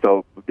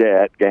 So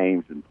Dad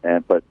games,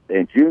 but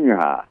in junior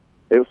high,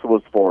 this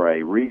was for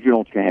a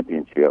regional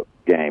championship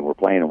game. We're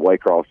playing in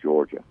Waycross,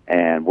 Georgia,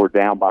 and we're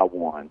down by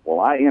 1. Well,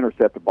 I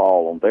intercept the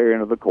ball on their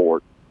end of the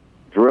court,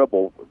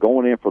 dribble,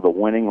 going in for the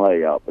winning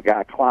layup. The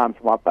guy climbs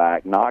my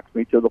back, knocks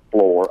me to the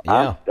floor.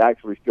 Yeah. I'm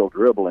actually still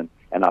dribbling,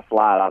 and I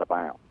slide out of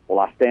bounds. Well,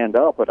 I stand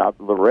up, but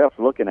the ref's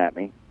looking at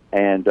me,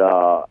 and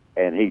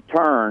he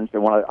turns,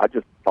 and when I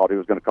just thought he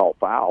was going to call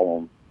foul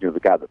on the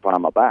guy that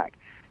climbed my back,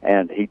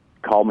 and he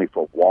called me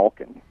for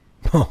walking.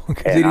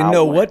 Because he didn't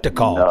know what to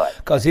call.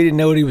 Because he didn't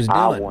know what he was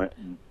doing.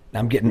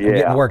 I'm getting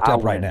worked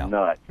up right now.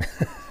 Nuts.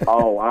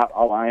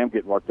 I am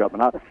getting worked up,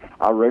 and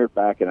I reared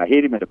back and I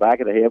hit him in the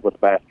back of the head with a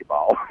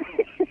basketball.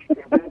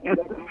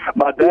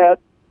 my dad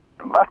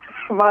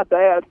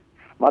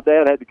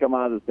had to come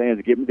out of the stands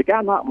to get me. The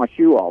guy knocked my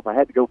shoe off. I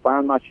had to go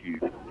find my shoe.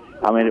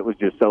 It was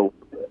just so.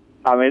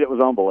 It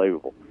was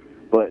unbelievable.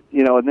 But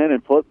and then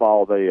in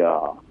football,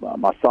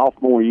 my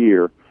sophomore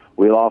year.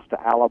 We lost to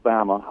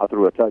Alabama. I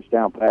threw a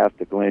touchdown pass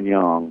to Glenn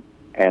Young,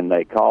 and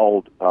they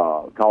called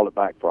it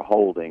back for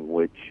holding.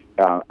 Which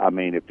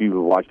if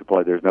you watch the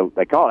play, they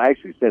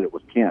actually said it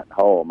was Kent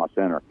Hull, my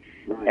center,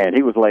 and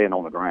he was laying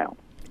on the ground.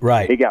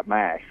 Right. He got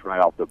mashed right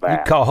off the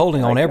bat. You call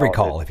holding on every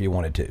call if you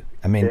wanted to.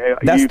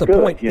 That's the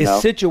point. It's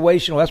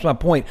situational. That's my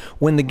point.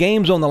 When the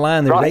game's on the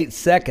line, there's 8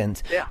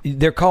 seconds. Yeah.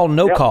 They're called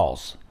no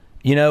calls.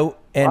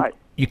 And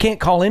you can't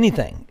call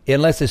anything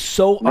unless it's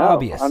so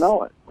obvious. I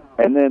know it.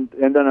 And then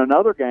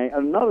another game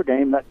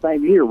that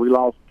same year we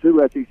lost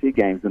 2 SEC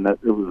games, and it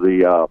was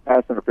the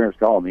pass interference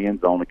call in the end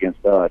zone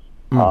against us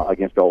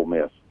against Ole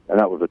Miss, and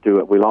that was a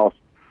 2. We lost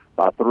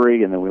by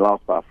 3, and then we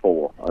lost by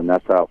 4, and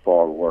that's how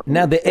far we worked.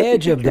 Now the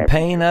edge of the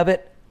pain of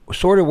it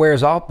sort of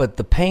wears off, but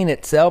the pain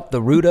itself,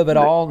 the root of it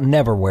all,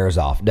 never wears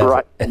off, does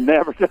it? It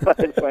never does,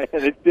 man.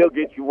 It still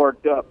gets you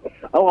worked up.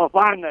 I want to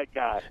find that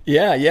guy.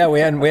 Yeah, we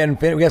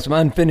got some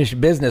unfinished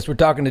business. We're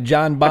talking to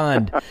John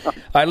Bond. All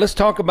right, let's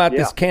talk about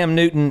this Cam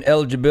Newton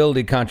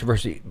eligibility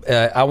controversy.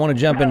 I want to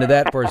jump into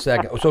that for a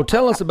second. So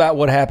tell us about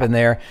what happened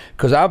there,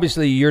 because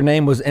obviously your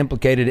name was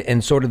implicated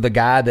in sort of the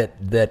guy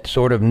that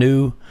sort of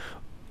knew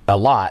a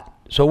lot.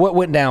 So what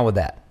went down with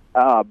that?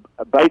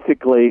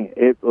 Basically,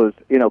 it was,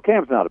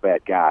 Cam's not a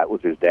bad guy. It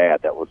was his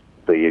dad that was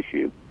the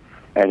issue.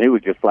 and he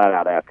was just flat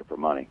out asking for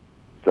money.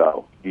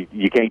 So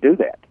you can't do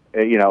that,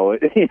 you know.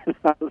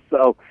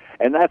 So,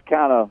 and that's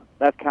kind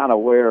of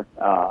where,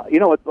 you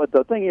know. But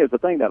the thing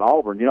that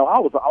Auburn, you know, I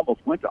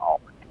almost went to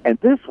Auburn, and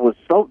this was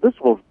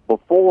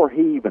before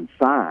he even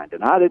signed,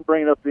 and I didn't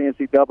bring it up to the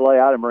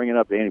NCAA. I didn't bring it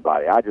up to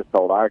anybody. I just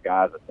told our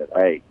guys, I said,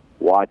 hey,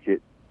 watch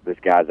it. This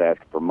guy's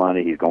asking for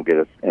money. He's going to get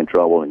us in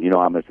trouble. And you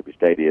know how Mississippi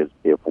State is.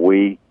 If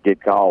we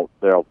get caught,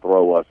 they'll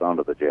throw us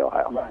under the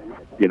jailhouse. Right.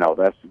 You know,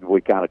 we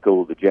kind of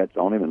cooled the jets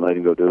on him and let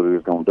him go do what he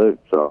was going to do.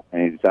 So,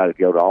 and he decided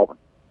to go to Auburn.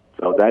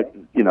 So that,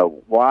 you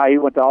know, why he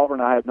went to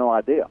Auburn, I have no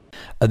idea.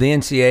 The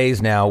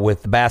NCAAs now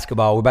with the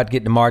basketball, we're about to get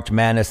into March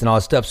Madness and all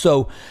that stuff.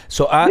 So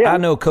I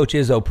know Coach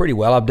Izzo pretty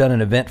well. I've done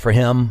an event for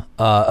him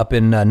up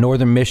in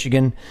northern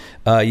Michigan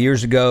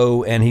years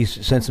ago, and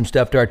he's sent some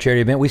stuff to our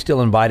charity event. We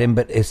still invite him,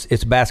 but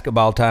it's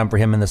basketball time for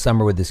him in the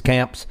summer with his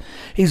camps.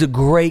 He's a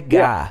great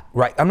guy,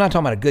 right? I'm not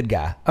talking about a good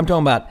guy. I'm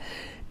talking about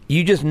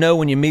you just know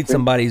when you meet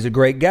somebody he's a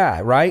great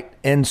guy, right?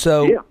 And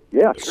so,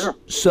 yeah, sure.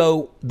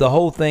 So the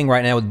whole thing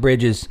right now with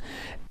Bridges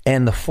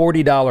and the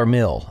 $40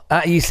 mill,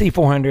 you see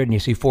 400 and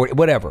you see 40,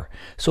 whatever.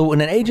 So when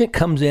an agent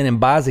comes in and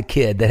buys a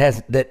kid that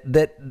has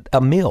that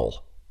a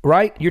mill,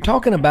 right? You're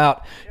talking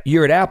about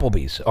you're at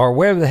Applebee's or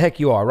wherever the heck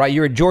you are, right?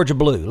 You're at Georgia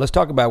Blue. Let's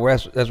talk about where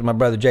that's my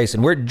brother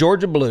Jason. We're at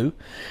Georgia Blue,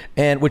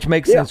 and which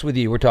makes sense with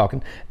you. We're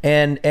talking,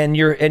 and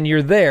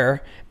you're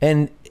there,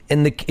 and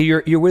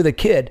you're with a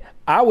kid.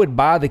 I would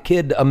buy the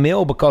kid a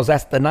meal because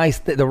that's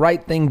the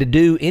right thing to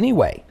do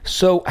anyway.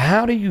 So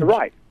how do you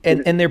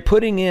And they're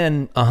putting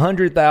in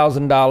 $100,000,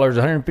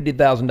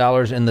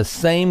 $150,000 in the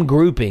same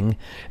grouping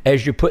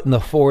as you're putting the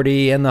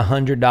 $40 and the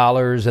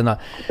 $100 and I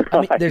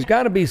mean, there's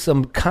got to be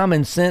some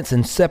common sense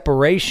and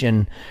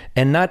separation,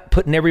 and not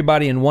putting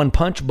everybody in one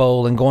punch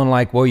bowl and going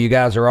like, well, you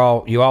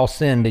all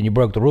sinned and you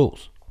broke the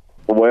rules.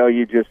 Well,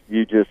 you just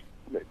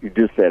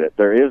said it.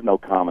 There is no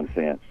common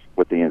sense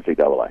with the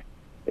NCAA.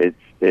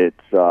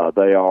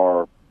 They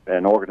are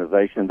an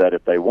organization that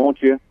if they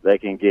want you, they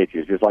can get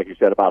you. Just like you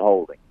said about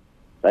holding.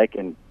 They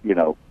can,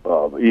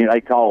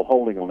 they call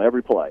holding on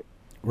every play.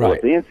 Right.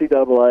 If the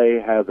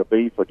NCAA has a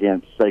beef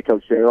against, say,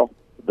 Coach Sherrill,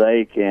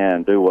 they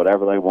can do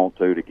whatever they want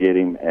to get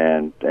him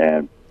and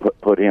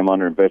put him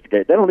under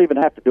investigation. They don't even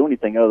have to do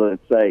anything other than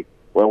say,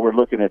 well, we're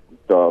looking at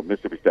the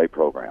Mississippi State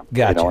program.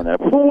 Gotcha.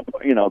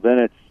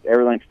 Then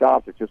everything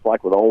stops. It's just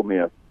like with Ole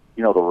Miss.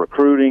 You know, the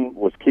recruiting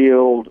was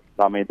killed.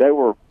 I mean,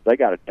 they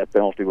got a death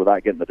penalty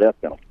without getting the death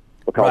penalty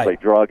because they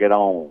drug it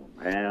on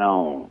and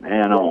on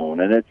and on.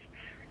 And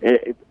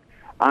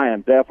I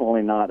am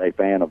definitely not a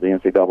fan of the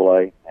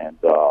NCAA, and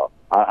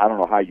I don't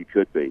know how you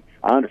could be.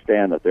 I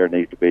understand that there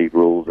needs to be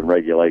rules and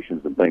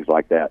regulations and things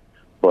like that,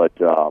 but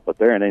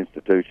they're an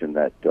institution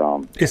that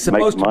it's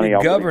supposed to be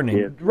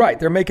governing. Right,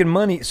 they're making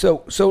money.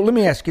 So let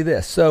me ask you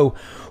this: so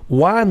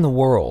why in the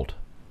world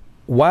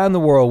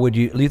would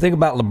you think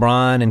about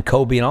LeBron and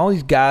Kobe and all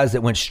these guys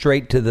that went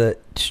straight to the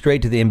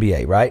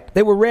NBA? Right,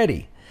 they were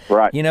ready.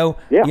 Right.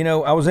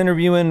 I was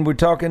interviewing. We're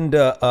talking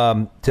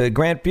to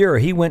Grant Fuhrer.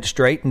 He went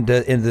straight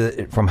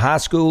from high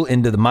school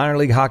into the minor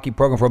league hockey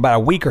program for about a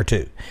week or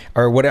two,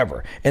 or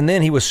whatever, and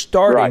then he was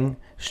starting,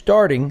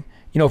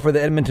 for the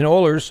Edmonton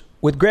Oilers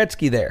with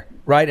Gretzky there,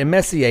 right, and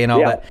Messier and all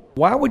that.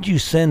 Why would you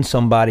send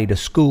somebody to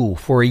school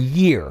for a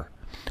year?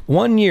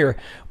 1 year,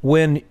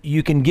 when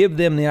you can give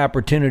them the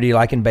opportunity,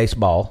 like in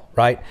baseball,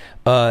 right,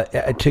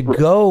 to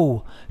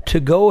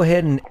go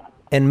ahead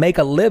and make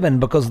a living,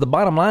 because the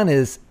bottom line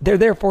is they're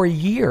there for a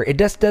year. It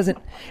just doesn't.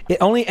 It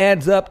only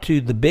adds up to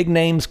the big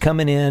names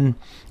coming in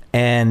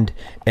and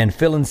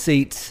filling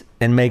seats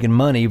and making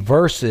money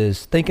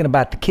versus thinking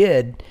about the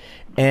kid.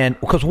 And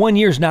because 1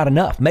 year's not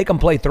enough, make them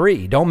play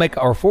 3. Don't make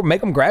or 4.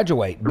 Make them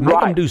graduate. Make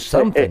them do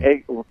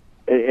something.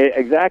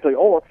 Exactly.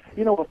 Or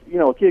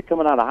a kid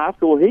coming out of high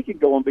school, he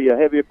could go and be a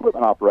heavy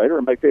equipment operator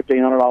and make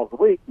 $1,500 a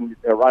week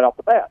right off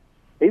the bat.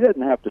 He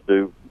doesn't have to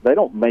do. They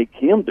don't make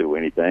him do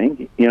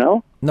anything.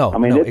 No, I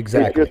mean,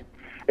 exactly.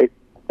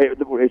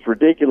 It's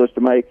ridiculous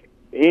to make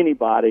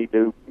anybody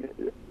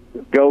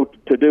go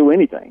to do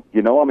anything.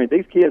 I mean,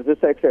 these kids, this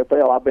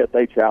XFL, I bet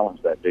they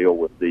challenge that deal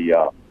with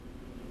the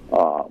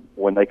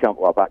when they come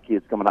about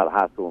kids coming out of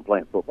high school and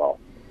playing football.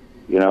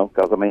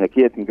 Because I mean, a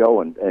kid can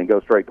go and go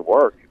straight to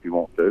work if you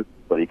want to,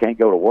 but he can't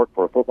go to work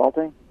for a football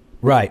team.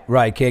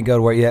 Right. Can't go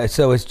to work. Yeah.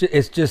 So it's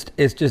just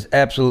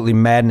absolutely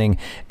maddening.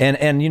 And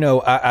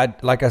I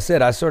like I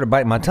said, I sort of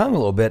bite my tongue a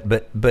little bit,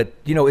 but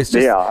it's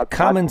just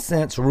common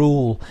sense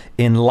rule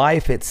in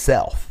life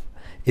itself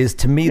is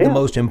to me the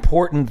most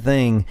important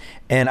thing.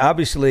 And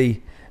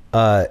obviously,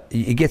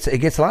 it gets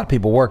a lot of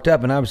people worked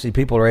up, and obviously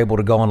people are able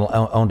to go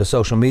onto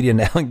social media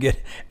now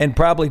and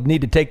probably need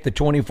to take the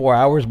 24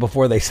 hours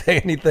before they say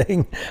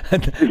anything.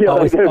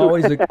 always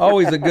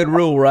a good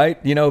rule, right?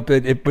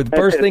 If the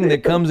first thing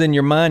that comes in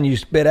your mind you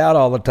spit out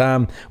all the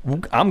time,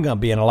 I'm going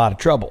to be in a lot of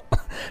trouble.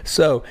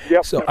 So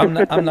I'm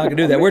not going to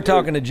do that. We're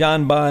talking to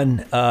John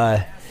Bond.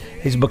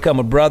 He's become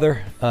a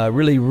brother,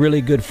 really,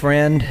 really good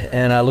friend,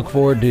 and I look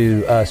forward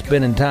to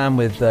spending time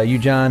with you,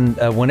 John,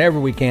 whenever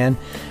we can.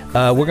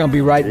 We're going to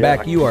be right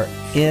back. You are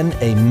in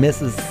a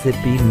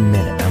Mississippi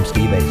Minute. I'm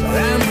Steve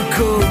Azar.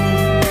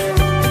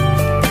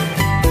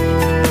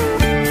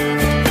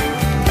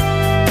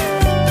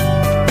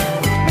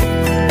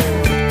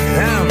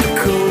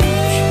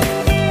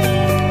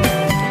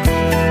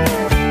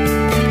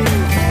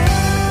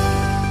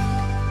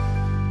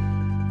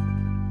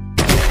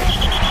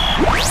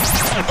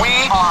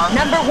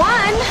 Number one.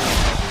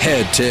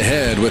 Head to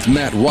Head with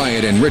Matt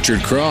Wyatt and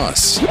Richard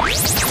Cross.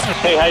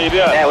 Hey, how you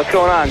doing? Yeah, what's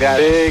going on,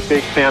 guys?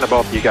 Big fan of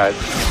both of you guys.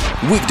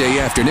 Weekday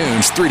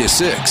afternoons 3 to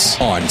 6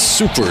 on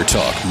Super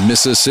Talk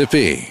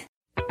Mississippi.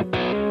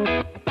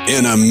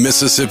 In a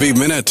Mississippi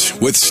Minute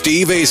with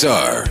Steve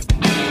Azar.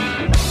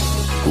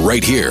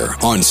 Right here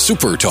on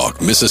Super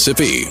Talk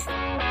Mississippi.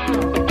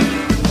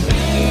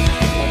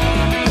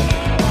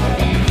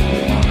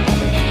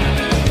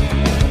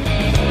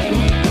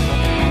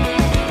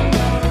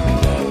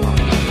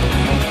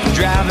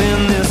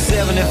 Driving this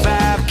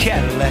 75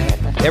 Cadillac.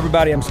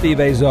 Everybody, I'm Steve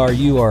Azar.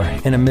 You are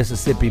in a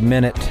Mississippi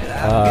Minute.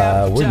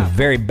 We're in the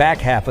very back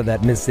half of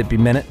that Mississippi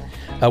Minute.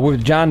 We're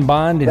with John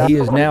Bond, and he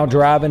is now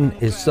driving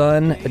his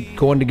son,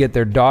 going to get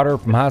their daughter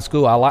from high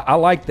school. I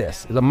like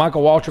this. The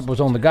Michael Waltrip was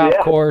on the golf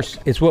course.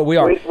 It's what we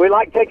are. We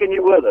like taking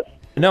you with us.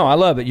 No, I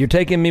love it. You're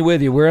taking me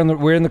with you. We're in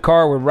the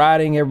car. We're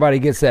riding. Everybody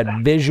gets that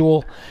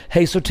visual.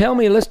 Hey, so tell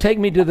me. Let's take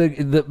me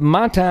to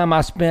my time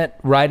I spent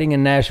riding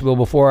in Nashville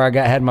before I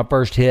had my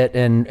first hit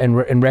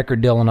and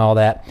record deal and all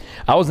that.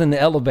 I was in the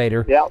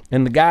elevator,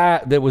 and the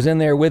guy that was in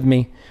there with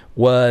me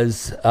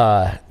was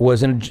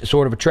in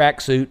sort of a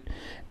tracksuit,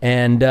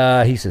 and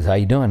he says, "How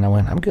you doing?" I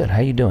went, "I'm good.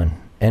 How you doing?"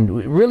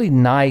 And really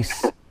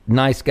nice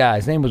guy.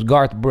 His name was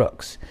Garth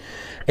Brooks.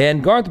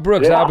 And Garth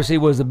Brooks obviously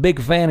was a big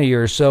fan of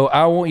yours, so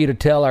I want you to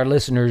tell our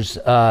listeners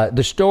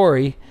the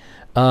story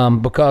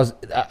because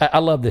I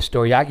love this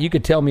story. You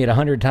could tell me it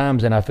 100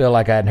 times, and I feel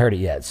like I hadn't heard it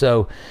yet.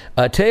 So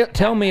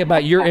tell me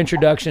about your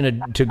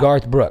introduction to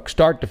Garth Brooks,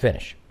 start to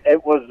finish.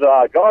 It was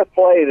Garth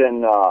played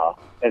in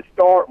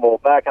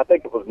Starkville back, I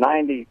think it was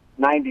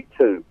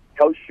 92.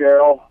 Coach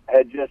Sherrill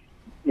had just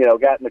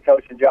gotten the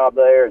coaching job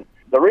there, and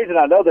the reason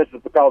I know this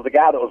is because the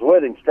guy that was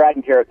with him,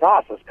 Stratton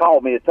Karatasis,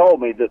 called me and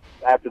told me that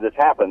after this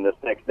happened this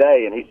next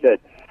day, and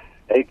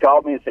he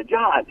called me and said,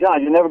 John,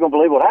 you're never going to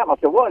believe what happened.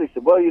 I said, what? He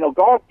said, well,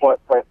 Garth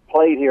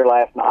played here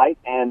last night,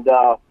 and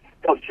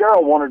Coach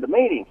Sherrill wanted to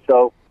meet him.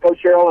 So Coach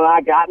Sherrill and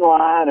I got in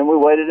line, and we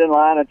waited in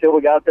line until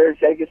we got up there to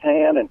shake his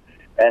hand,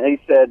 and he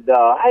said,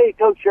 hey,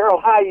 Coach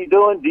Sherrill, how you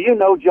doing? Do you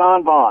know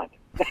John Bond?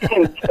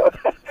 and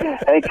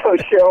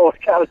Coach Sherrill was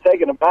kind of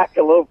taken aback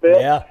a little bit.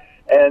 Yeah.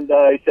 And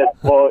he said,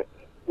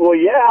 well,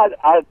 yeah,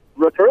 I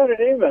recruited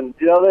him, and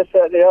this,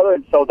 that, and the other.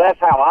 And so that's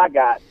how I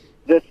got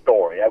this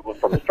story. It was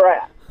from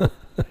Strat.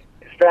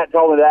 Strat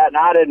told me that, and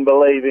I didn't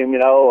believe him,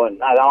 and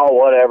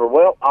whatever.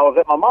 Well, I was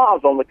at my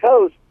mom's on the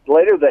coast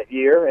later that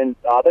year, and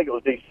I think it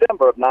was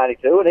December of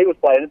 92, and he was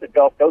playing at the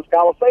Gulf Coast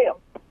Coliseum.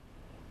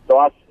 So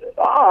I said,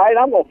 all right,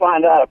 I'm going to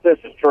find out if this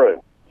is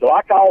true. So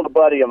I called a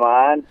buddy of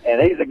mine,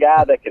 and he's a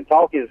guy that can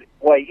talk his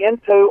way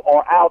into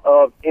or out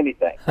of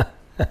anything.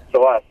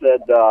 So I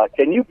said,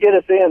 can you get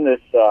us in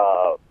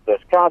this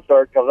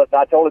concert? Because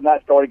I told him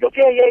that story. He goes,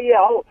 yeah.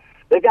 Oh,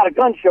 they've got a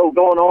gun show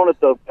going on at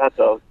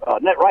the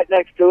net right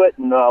next to it,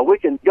 and we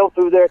can go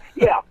through there.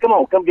 Yeah,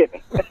 come get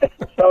me.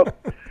 So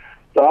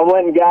I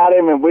went and got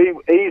him, and we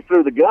eased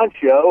through the gun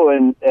show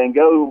and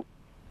go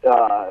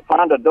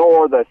find a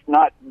door that's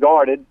not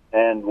guarded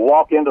and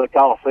walk into the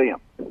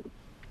Coliseum.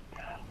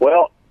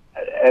 Well,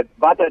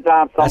 about that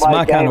time, somebody that's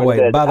my kind of way.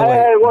 Said, by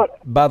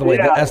the way,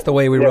 that's the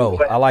way we roll.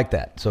 I like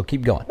that. So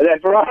keep going.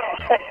 That's right.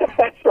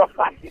 That's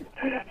right.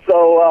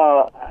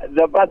 So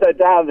about that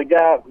time,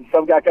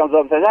 some guy comes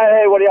up and says,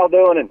 "Hey, what are y'all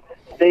doing?" And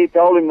Steve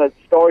told him the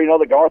story.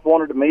 The Garth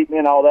wanted to meet me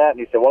and all that. And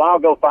he said, "Well, I'll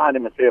go find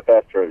him and see if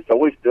that's true." So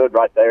we stood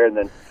right there, and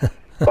then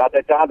about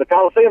that time, the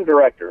Coliseum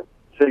director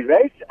said,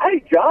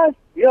 "Hey, John,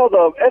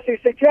 the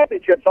SEC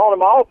championship's on in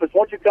my office.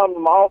 Why don't you come to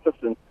my office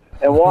and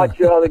watch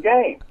the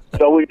game?"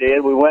 So we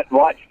did. We went and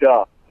watched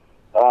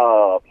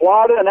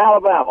Florida and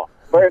Alabama,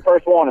 very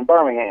first one in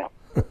Birmingham.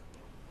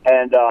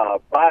 And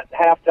by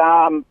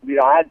halftime,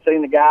 I hadn't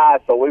seen the guy,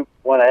 so we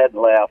went ahead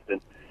and left.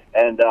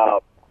 And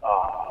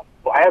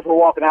as we're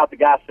walking out, the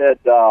guy said,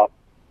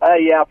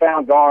 "Hey, I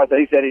found Garth." And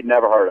he said he'd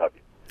never heard of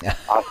you.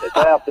 I said,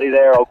 "Well, see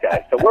there,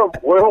 okay." So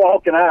we're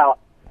walking out,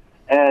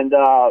 and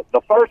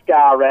the first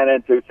guy I ran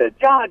into said,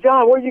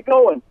 John, where you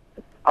going?"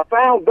 I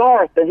found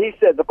Garth, and he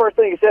said, the first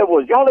thing he said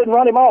was, "Y'all didn't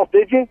run him off,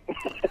 did you?"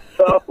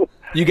 So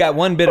you got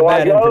one bit of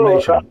bad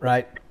information,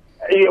 right?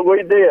 Yeah,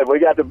 we did. We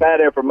got the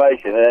bad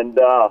information. And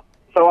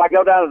so I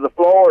go down to the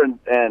floor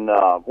and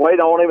wait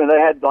on him, and they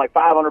had like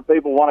 500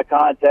 people won a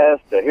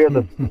contest to hear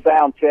the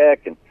sound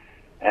check. And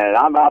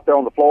I'm out there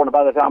on the floor, and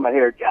by the time I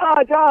hear,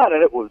 John,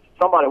 and it was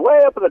somebody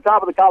way up at the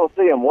top of the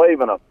Coliseum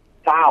waving a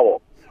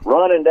towel.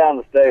 running down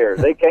the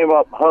stairs. He came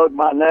up and hugged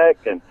my neck,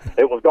 and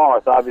it was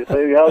Garth,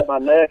 obviously. He hugged my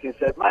neck and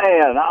said,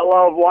 "Man, I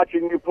love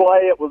watching you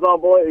play. It was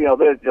unbelievable."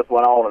 This just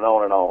went on and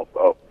on and on.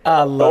 So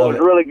I love it was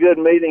a really good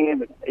meeting.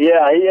 And,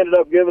 yeah, he ended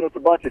up giving us a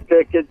bunch of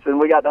tickets, and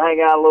we got to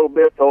hang out a little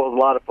bit, so it was a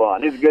lot of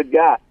fun. He's a good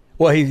guy.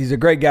 Well, he's a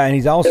great guy, and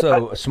he's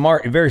also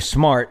smart, very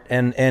smart,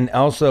 and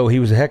also he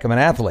was a heck of an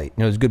athlete.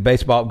 He's a good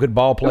good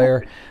ball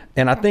player.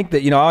 And I think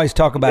that, I always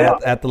talk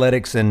about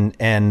athletics and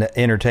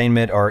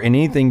entertainment or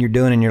anything you're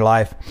doing in your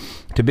life.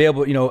 To be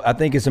able, I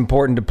think it's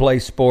important to play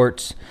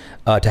sports,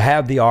 to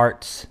have the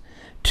arts,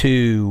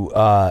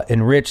 to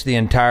enrich the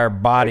entire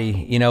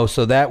body,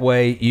 so that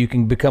way you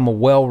can become a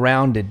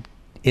well-rounded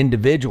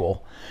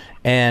individual.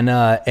 And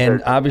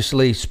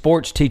obviously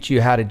sports teach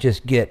you how to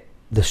just get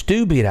the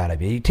stew beat out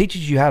of you. It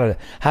teaches you how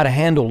to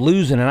handle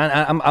losing.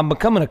 And I'm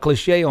becoming a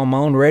cliche on my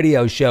own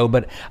radio show,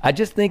 but I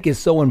just think it's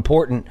so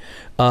important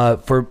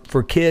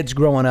for kids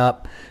growing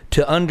up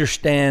to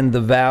understand the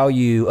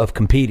value of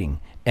competing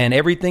and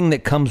everything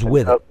that comes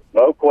with it.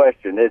 No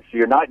question.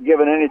 You're not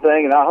given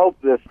anything, and I hope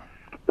this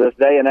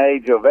day and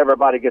age of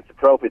everybody gets a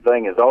trophy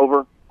thing is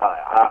over.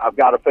 I've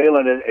got a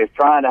feeling it's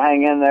trying to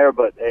hang in there,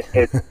 but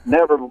it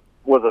never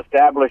was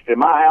established in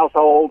my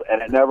household,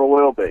 and it never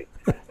will be.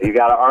 You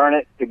got to earn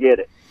it to get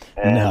it,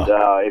 and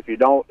if you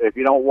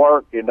don't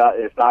work,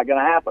 it's not going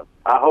to happen.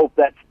 I hope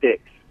that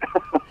sticks.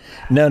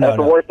 That's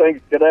the worst thing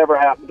that could ever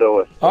happen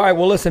to us. All right,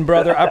 well, listen,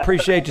 brother, I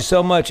appreciate you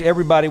so much.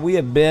 Everybody, we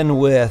have been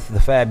with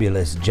the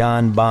fabulous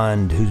John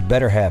Bond, whose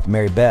better half,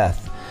 Mary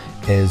Beth,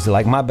 is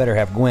like my better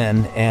half,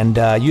 Gwen, and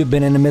you've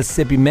been in the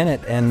Mississippi Minute,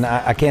 and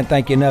I can't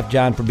thank you enough,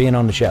 John, for being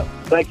on the show.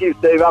 Thank you,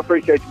 Steve. I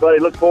appreciate you, buddy.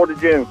 Look forward to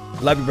June.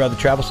 Love you, brother.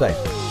 Travel safe.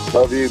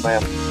 Love you,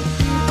 man.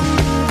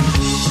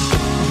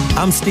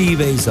 I'm Steve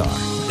Azar.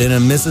 In a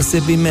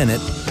Mississippi Minute,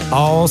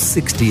 all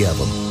 60 of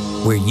them,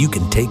 where you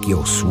can take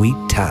your sweet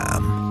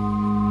time.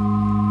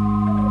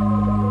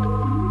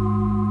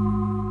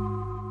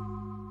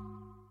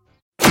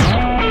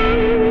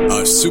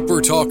 A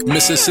SuperTalk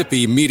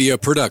Mississippi media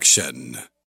production.